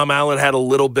 Tom Allen had a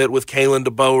little bit with Kalen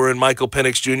DeBoer and Michael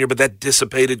Penix Jr., but that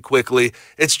dissipated quickly.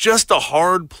 It's just a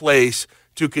hard place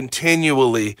to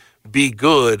continually be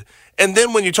good. And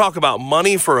then when you talk about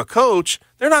money for a coach,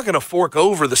 they're not going to fork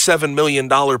over the $7 million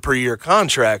per year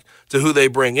contract to who they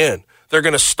bring in. They're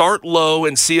going to start low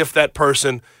and see if that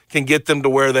person can get them to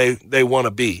where they want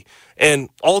to be. And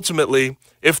ultimately,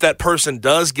 if that person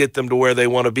does get them to where they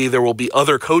want to be, there will be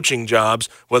other coaching jobs,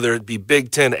 whether it be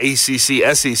Big Ten,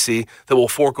 ACC, SEC, that will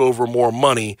fork over more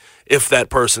money if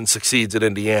that person succeeds at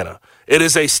Indiana. It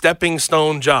is a stepping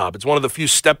stone job. It's one of the few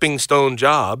stepping stone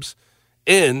jobs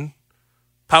in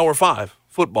Power 5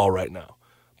 football right now.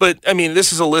 But, I mean,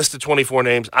 this is a list of 24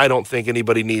 names. I don't think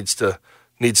anybody needs to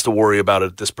worry about it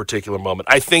at this particular moment.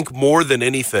 I think more than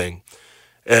anything,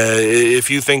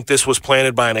 if you think this was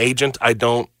planted by an agent, I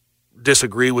don't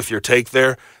disagree with your take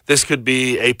there. This could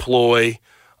be a ploy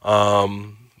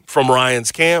from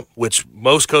Ryan's camp, which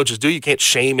most coaches do. You can't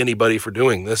shame anybody for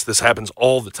doing this. This happens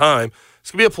all the time.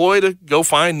 This could be a ploy to go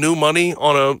find new money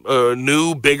on a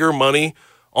new, bigger money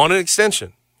on an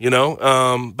extension.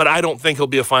 But I don't think he'll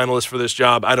be a finalist for this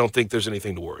job. I don't think there's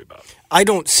anything to worry about. I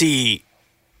don't see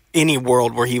any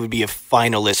world where he would be a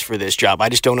finalist for this job. I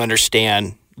just don't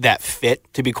understand that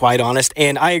fit, to be quite honest.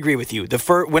 And I agree with you.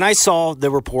 When I saw the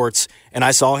reports and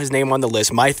I saw his name on the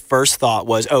list, my first thought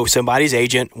was, somebody's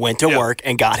agent went to work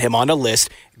and got him on a list.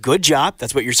 Good job.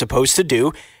 That's what you're supposed to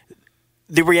do.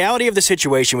 the reality of the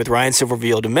situation with Ryan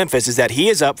Silverfield in Memphis is that he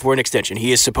is up for an extension.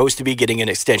 He is supposed to be getting an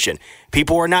extension.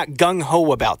 People are not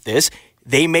gung-ho about this.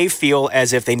 They may feel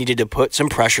as if they needed to put some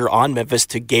pressure on Memphis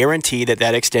to guarantee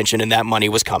that extension and that money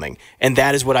was coming. And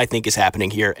that is what I think is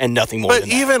happening here, and nothing more than that.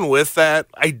 But even with that,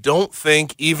 I don't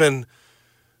think even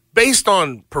based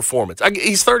on performance.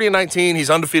 He's 30-19. He's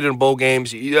undefeated in bowl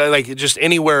games. Like just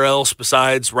anywhere else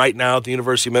besides right now at the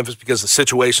University of Memphis, because the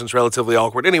situation's relatively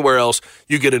awkward. Anywhere else,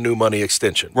 you get a new money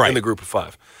extension in the group of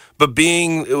 5. But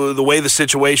being the way the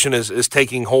situation is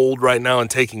taking hold right now and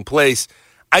taking place,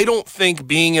 I don't think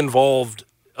being involved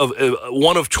of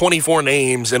one of 24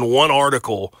 names in one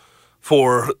article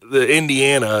for the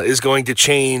Indiana is going to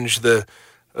change the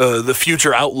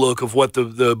future outlook of what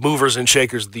the movers and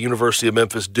shakers at the University of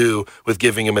Memphis do with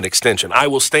giving him an extension. I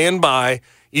will stand by,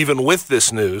 even with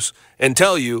this news, and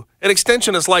tell you an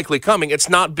extension is likely coming. It's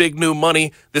not big new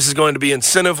money. This is going to be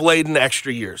incentive-laden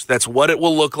extra years. That's what it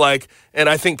will look like, and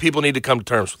I think people need to come to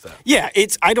terms with that. Yeah,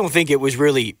 I don't think it was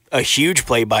really a huge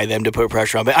play by them to put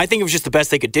pressure on, but I think it was just the best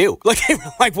they could do.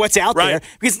 Like what's out there.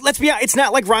 Because let's be honest, it's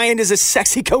not like Ryan is a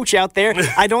sexy coach out there.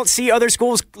 I don't see other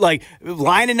schools like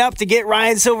lining up to get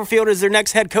Ryan Silverfield as their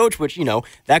next head coach, which,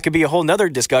 that could be a whole nother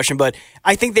discussion. But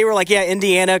I think they were like, yeah,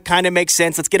 Indiana kind of makes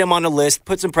sense. Let's get him on the list,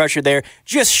 put some pressure there,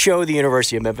 just show the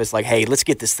University of Memphis, like, hey, let's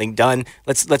get this thing done.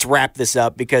 Let's wrap this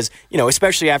up because,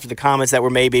 especially after the comments that were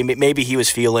maybe he was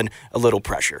feeling a little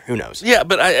pressure. Who knows? Yeah,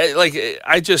 but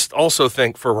I just also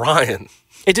think for Ryan,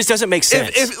 it just doesn't make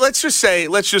sense. Let's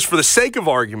just for the sake of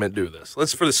argument do this.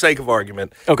 Let's for the sake of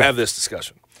argument have this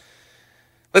discussion.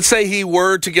 Let's say he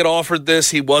were to get offered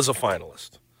this, he was a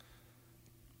finalist.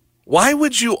 Why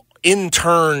would you in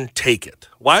turn take it?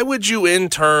 Why would you in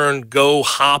turn go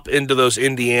hop into those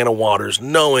Indiana waters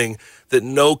knowing that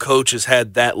no coach has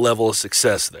had that level of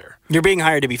success there? You're being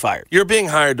hired to be fired. You're being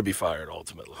hired to be fired,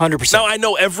 ultimately. 100%. Now, I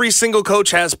know every single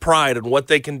coach has pride in what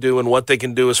they can do and what they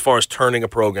can do as far as turning a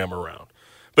program around.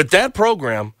 But that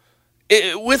program,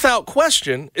 without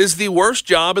question, is the worst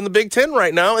job in the Big Ten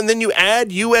right now. And then you add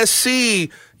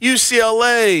USC,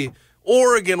 UCLA,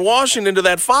 Oregon, Washington to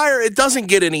that fire, it doesn't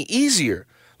get any easier.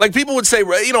 Like people would say,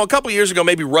 a couple years ago,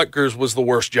 maybe Rutgers was the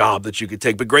worst job that you could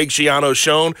take, but Greg Schiano's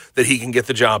shown that he can get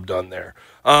the job done there.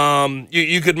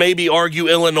 You could maybe argue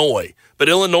Illinois, but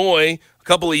Illinois a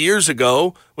couple of years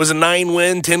ago was a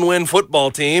 9-win, 10-win football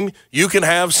team. You can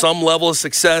have some level of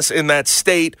success in that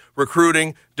state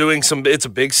recruiting, it's a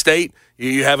big state.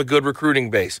 You have a good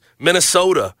recruiting base.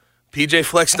 Minnesota, PJ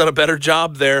Fleck's done a better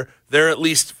job there. They're at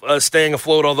least staying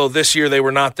afloat, although this year they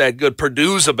were not that good.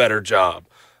 Purdue's a better job.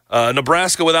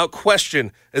 Nebraska, without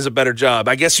question, is a better job.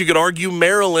 I guess you could argue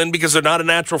Maryland because they're not a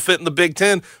natural fit in the Big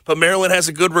Ten, but Maryland has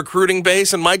a good recruiting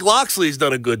base, and Mike Loxley's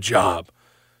done a good job.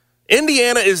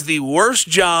 Indiana is the worst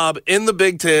job in the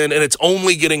Big Ten, and it's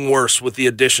only getting worse with the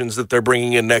additions that they're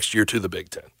bringing in next year to the Big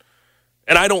Ten.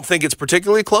 And I don't think it's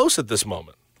particularly close at this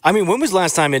moment. I mean, when was the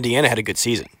last time Indiana had a good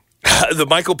season? The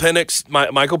Michael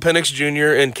Penix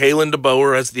Jr. and Kalen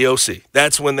DeBoer as the OC.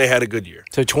 That's when they had a good year.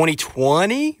 So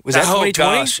 2020? Was that 2020?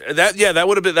 Gosh. That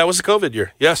would have been. That was the COVID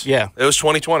year. Yes. Yeah. It was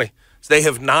 2020. So they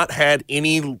have not had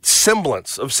any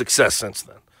semblance of success since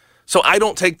then. So I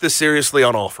don't take this seriously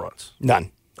on all fronts.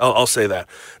 None. I'll say that.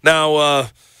 Now,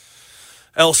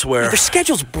 elsewhere. Their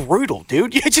schedule's brutal,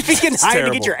 dude. You're just getting hired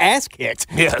to get your ass kicked.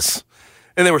 Yes.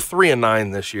 And they were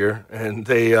 3-9 this year, and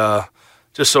they,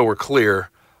 just so we're clear,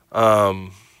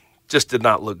 just did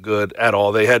not look good at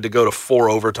all. They had to go to 4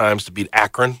 overtimes to beat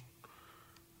Akron.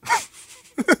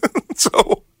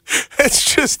 So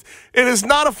it is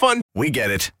not a fun. We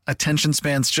get it. Attention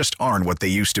spans just aren't what they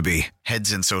used to be.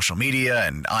 Heads in social media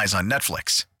and eyes on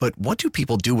Netflix. But what do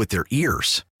people do with their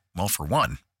ears? Well, for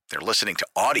one, they're listening to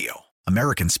audio.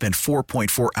 Americans spend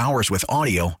 4.4 hours with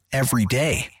audio every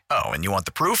day. Oh, and you want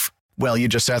the proof? Well, you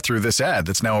just sat through this ad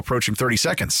that's now approaching 30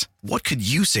 seconds. What could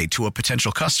you say to a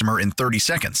potential customer in 30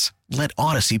 seconds? Let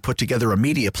Odyssey put together a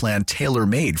media plan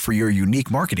tailor-made for your unique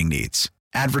marketing needs.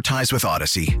 Advertise with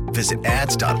Odyssey. Visit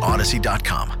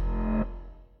ads.odyssey.com.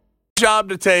 Job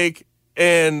to take,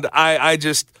 and I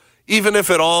just, even if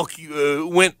it all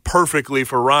went perfectly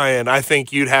for Ryan, I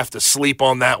think you'd have to sleep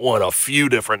on that one a few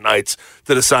different nights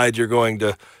to decide you're going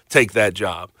to take that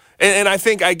job. And I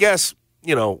guess,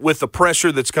 with the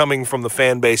pressure that's coming from the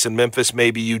fan base in Memphis,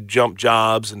 maybe you jump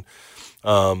jobs and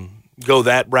go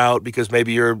that route because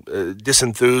maybe you're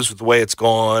disenthused with the way it's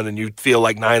gone and you feel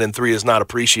like 9-3 is not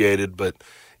appreciated. But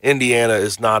Indiana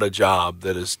is not a job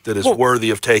that is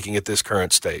worthy of taking at this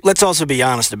current state. Let's also be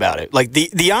honest about it. Like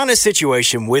the honest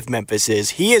situation with Memphis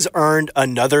is he has earned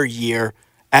another year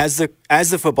as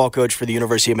the football coach for the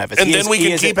University of Memphis. And then we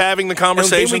can keep having the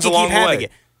conversations along the way.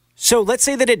 So let's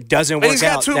say that it doesn't work out. He's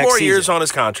got 2 more years on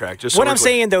his contract. What I'm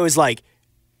saying, though, is like,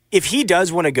 if he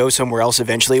does want to go somewhere else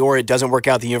eventually, or it doesn't work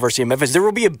out at the University of Memphis, there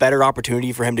will be a better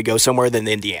opportunity for him to go somewhere than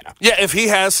Indiana. Yeah, if he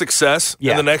has success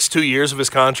in the next 2 years of his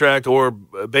contract, or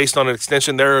based on an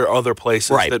extension, there are other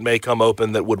places that may come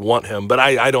open that would want him. But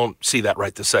I don't see that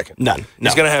right this second. None. No.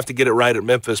 He's going to have to get it right at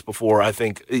Memphis before I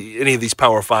think any of these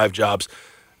Power 5 jobs.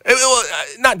 Well,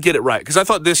 not get it right, because I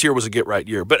thought this year was a get right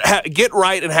year, but get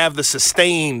right and have the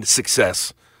sustained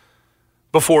success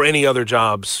before any other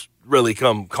jobs really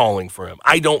come calling for him.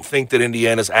 I don't think that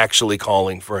Indiana's actually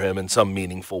calling for him in some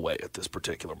meaningful way at this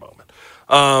particular moment.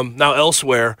 Now,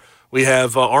 elsewhere, we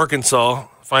have Arkansas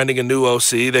finding a new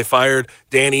OC. They fired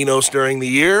Dan Enos during the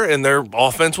year, and their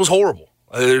offense was horrible.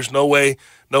 There's no way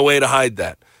to hide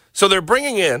that. So they're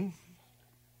bringing in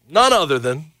none other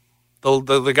than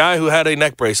the guy who had a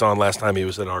neck brace on last time he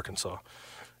was at Arkansas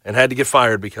and had to get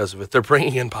fired because of it. They're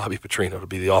bringing in Bobby Petrino to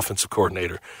be the offensive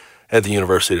coordinator at the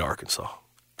University of Arkansas.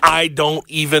 I don't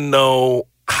even know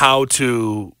how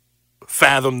to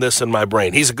fathom this in my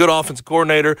brain. He's a good offensive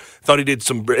coordinator. Thought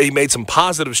he made some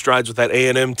positive strides with that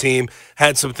A&M team.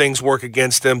 Had some things work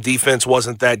against him. Defense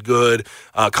wasn't that good.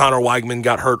 Connor Weigman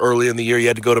got hurt early in the year. You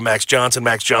had to go to Max Johnson.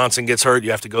 Max Johnson gets hurt.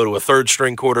 You have to go to a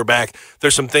third-string quarterback.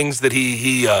 There's some things that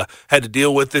he had to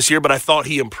deal with this year, but I thought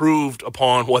he improved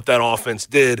upon what that offense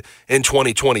did in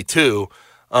 2022.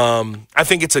 I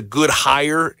think it's a good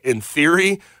hire in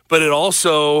theory, but it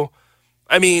also,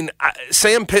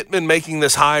 Sam Pittman making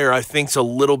this hire, I think, is a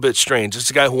little bit strange. It's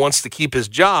a guy who wants to keep his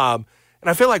job, and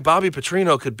I feel like Bobby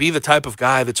Petrino could be the type of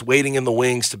guy that's waiting in the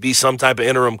wings to be some type of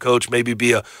interim coach, maybe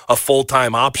be a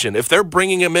full-time option. If they're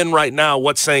bringing him in right now,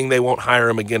 what's saying they won't hire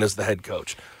him again as the head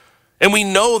coach? And we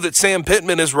know that Sam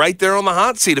Pittman is right there on the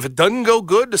hot seat. If it doesn't go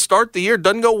good to start the year,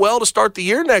 doesn't go well to start the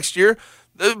year next year,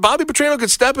 Bobby Petrino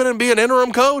could step in and be an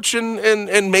interim coach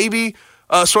and maybe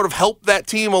sort of help that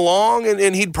team along,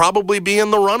 and he'd probably be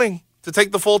in the running to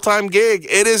take the full-time gig.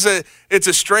 It's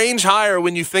a strange hire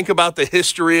when you think about the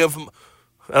history of, and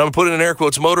I'm going to put it in air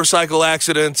quotes, motorcycle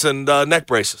accidents and neck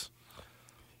braces.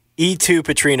 E2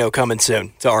 Petrino coming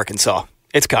soon to Arkansas.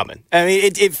 It's coming.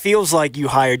 It feels like you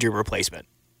hired your replacement,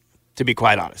 to be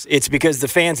quite honest. It's because the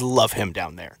fans love him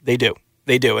down there. They do.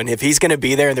 They do. And if he's going to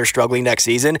be there and they're struggling next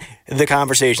season, the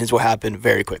conversations will happen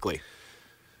very quickly.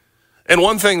 And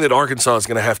one thing that Arkansas is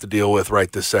going to have to deal with right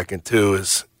this second, too,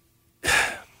 is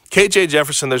KJ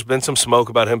Jefferson. There's been some smoke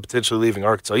about him potentially leaving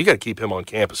Arkansas. You got to keep him on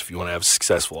campus if you want to have a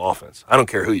successful offense. I don't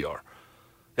care who you are.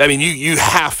 You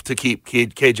have to keep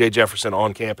KJ Jefferson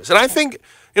on campus. And I think,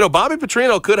 Bobby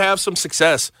Petrino could have some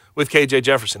success with KJ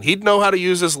Jefferson. He'd know how to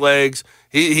use his legs.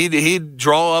 He'd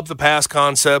draw up the pass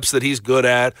concepts that he's good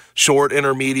at, short,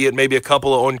 intermediate, maybe a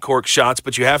couple of on-cork shots,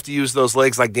 but you have to use those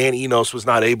legs like Dan Enos was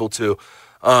not able to.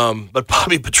 But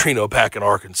Bobby Petrino back in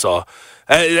Arkansas,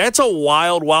 that's a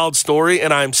wild, wild story,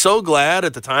 and I'm so glad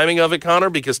at the timing of it,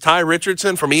 Connor, because Ty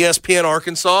Richardson from ESPN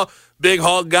Arkansas, Big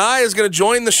Hog guy, is going to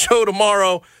join the show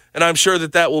tomorrow, and I'm sure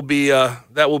that will be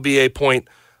a point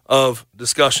of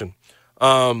discussion.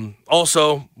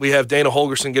 Also, we have Dana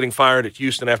Holgorsen getting fired at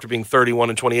Houston after being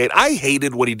 31-28. I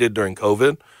hated what he did during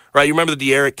COVID. Right, you remember the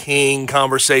De'Aaron King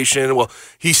conversation? Well,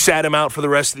 he sat him out for the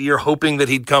rest of the year, hoping that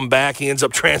he'd come back. He ends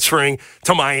up transferring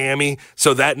to Miami,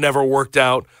 so that never worked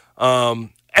out.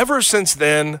 Ever since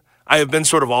then, I have been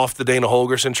sort of off the Dana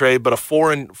Holgorsen trade, but a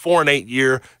 4-8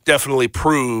 year definitely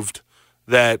proved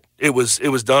that it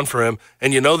was done for him.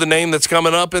 And you know the name that's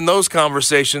coming up in those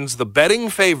conversations, the betting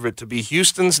favorite to be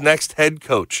Houston's next head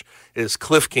coach is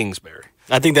Cliff Kingsbury.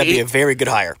 I think that'd be a very good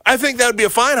hire. I think that would be a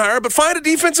fine hire, but find a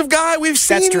defensive guy. We've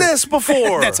seen this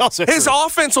before. That's also His true.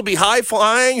 offense will be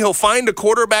high-flying. He'll find a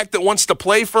quarterback that wants to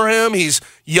play for him. He's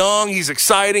young. He's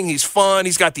exciting. He's fun.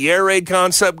 He's got the air raid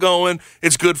concept going.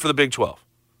 It's good for the Big 12.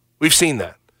 We've seen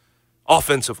that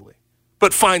offensively.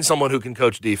 But find someone who can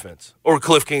coach defense. Or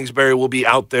Cliff Kingsbury will be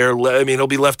out there. He'll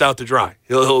be left out to dry.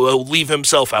 He'll leave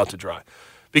himself out to dry.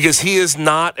 Because he is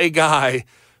not a guy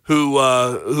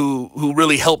who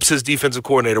really helps his defensive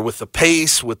coordinator with the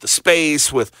pace, with the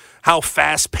space, with how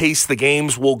fast-paced the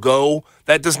games will go.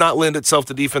 That does not lend itself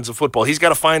to defensive football. He's got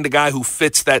to find a guy who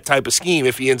fits that type of scheme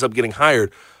if he ends up getting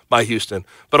hired by Houston.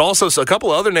 But also a couple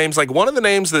of other names, like one of the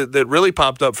names that really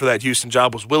popped up for that Houston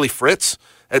job was Willie Fritz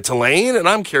at Tulane, and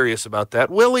I'm curious about that.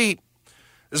 Willie,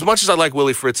 as much as I like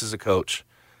Willie Fritz as a coach,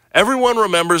 everyone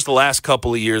remembers the last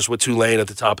couple of years with Tulane at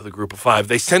the top of the group of five.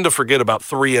 They tend to forget about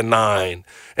 3-9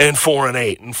 and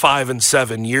 4-8 and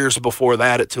 5-7 years before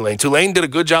that at Tulane. Tulane did a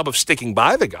good job of sticking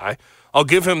by the guy. I'll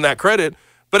give him that credit.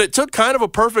 But it took kind of a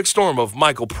perfect storm of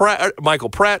Michael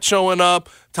Pratt showing up,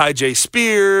 Ty J.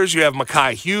 Spears, you have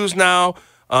Mekhi Hughes now.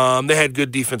 They had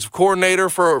good defensive coordinator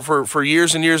for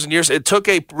years and years and years. It took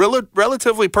a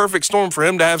relatively perfect storm for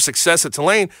him to have success at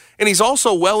Tulane, and he's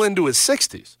also well into his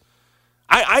 60s.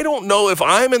 I don't know if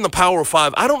I'm in the Power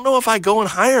 5. I don't know if I go and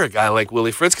hire a guy like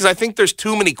Willie Fritz because I think there's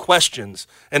too many questions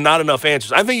and not enough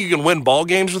answers. I think you can win ball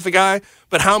games with the guy,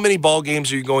 but how many ball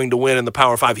games are you going to win in the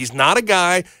Power 5? He's not a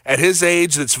guy at his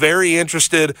age that's very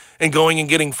interested in going and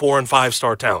getting 4- and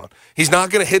 5-star talent. He's not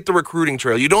going to hit the recruiting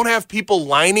trail. You don't have people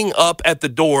lining up at the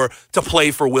door to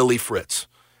play for Willie Fritz.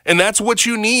 And that's what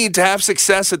you need to have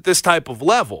success at this type of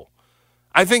level.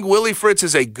 I think Willie Fritz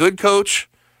is a good coach.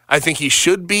 I think he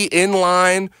should be in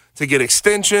line to get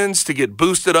extensions, to get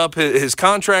boosted up, his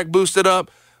contract boosted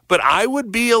up. But I would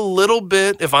be a little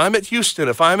bit, if I'm at Houston,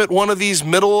 if I'm at one of these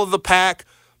middle-of-the-pack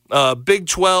Big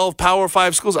 12, Power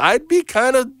 5 schools, I'd be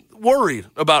kind of worried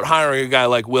about hiring a guy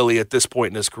like Willie at this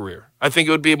point in his career. I think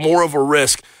it would be more of a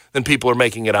risk than people are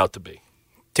making it out to be.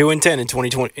 2-10 in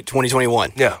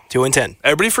 2021. Yeah. 2-10.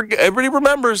 Everybody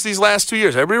remembers these last 2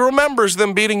 years. Everybody remembers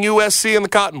them beating USC in the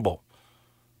Cotton Bowl.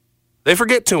 They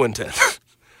forget 2-10.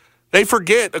 They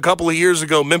forget a couple of years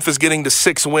ago Memphis getting to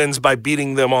 6 wins by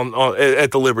beating them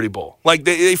at the Liberty Bowl. Like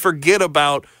they forget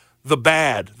about the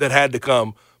bad that had to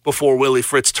come before Willie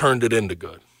Fritz turned it into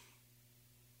good.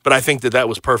 But I think that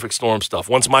was perfect storm stuff.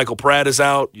 Once Michael Pratt is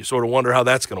out, you sort of wonder how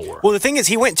that's going to work. Well, the thing is,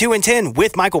 he went 2-10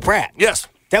 with Michael Pratt. Yes.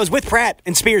 That was with Pratt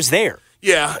and Spears there.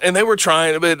 Yeah, and they were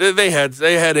trying, but they had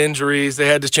injuries. They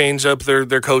had to change up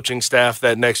their coaching staff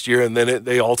that next year, and then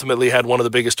they ultimately had one of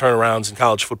the biggest turnarounds in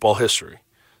college football history.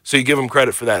 So you give them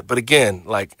credit for that. But again,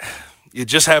 you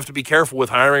just have to be careful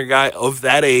with hiring a guy of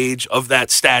that age, of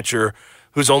that stature,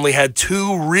 who's only had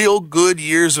 2 real good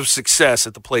years of success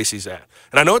at the place he's at.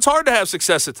 And I know it's hard to have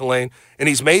success at Tulane, and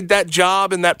he's made that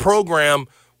job and that program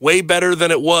way better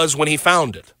than it was when he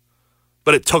found it.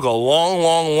 But it took a long,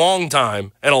 long, long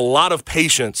time and a lot of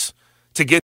patience to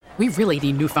get. We really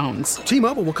need new phones.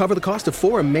 T-Mobile will cover the cost of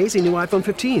 4 amazing new iPhone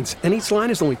 15s, and each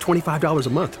line is only $25 a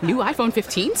month. New iPhone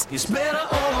 15s? It's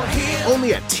better over here.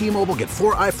 Only at T-Mobile, get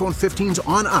 4 iPhone 15s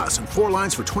on us and 4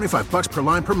 lines for $25 per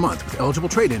line per month with eligible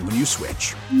trade-in when you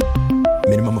switch.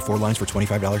 Minimum of 4 lines for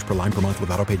 $25 per line per month with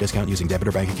autopay discount using debit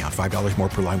or bank account. $5 more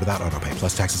per line without autopay,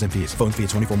 plus taxes and fees. Phone fee at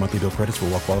 24 monthly bill credits for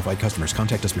well-qualified customers.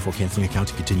 Contact us before canceling account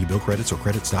to continue bill credits or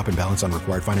credit stop and balance on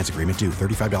required finance agreement due.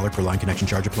 $35 per line connection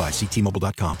charge applies. See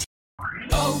T-Mobile.com.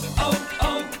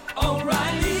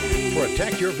 O'Reilly.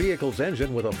 Protect your vehicle's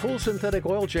engine with a full synthetic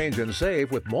oil change and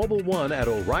save with Mobile One at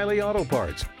O'Reilly Auto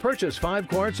Parts. Purchase 5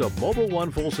 quarts of Mobile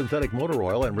One full synthetic motor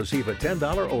oil and receive a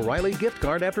 $10 O'Reilly gift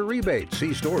card after rebate.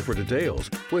 See store for details.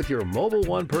 With your Mobile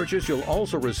One purchase, you'll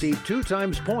also receive 2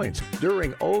 times points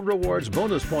during O Rewards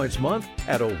Bonus Points Month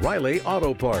at O'Reilly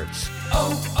Auto Parts.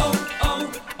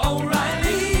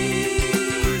 O'Reilly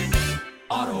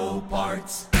Auto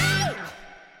Parts.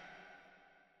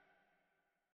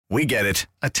 We get it.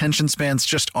 Attention spans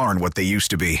just aren't what they used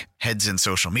to be. Heads in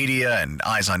social media and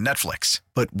eyes on Netflix.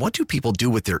 But what do people do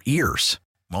with their ears?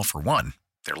 Well, for one,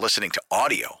 they're listening to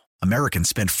audio. Americans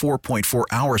spend 4.4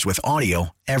 hours with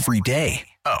audio every day.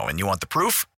 Oh, and you want the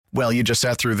proof? Well, you just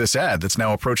sat through this ad that's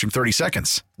now approaching 30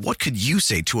 seconds. What could you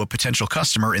say to a potential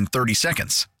customer in 30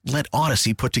 seconds? Let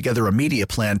Odyssey put together a media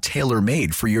plan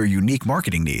tailor-made for your unique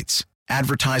marketing needs.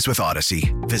 Advertise with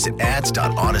Odyssey. Visit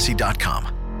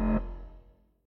ads.odyssey.com.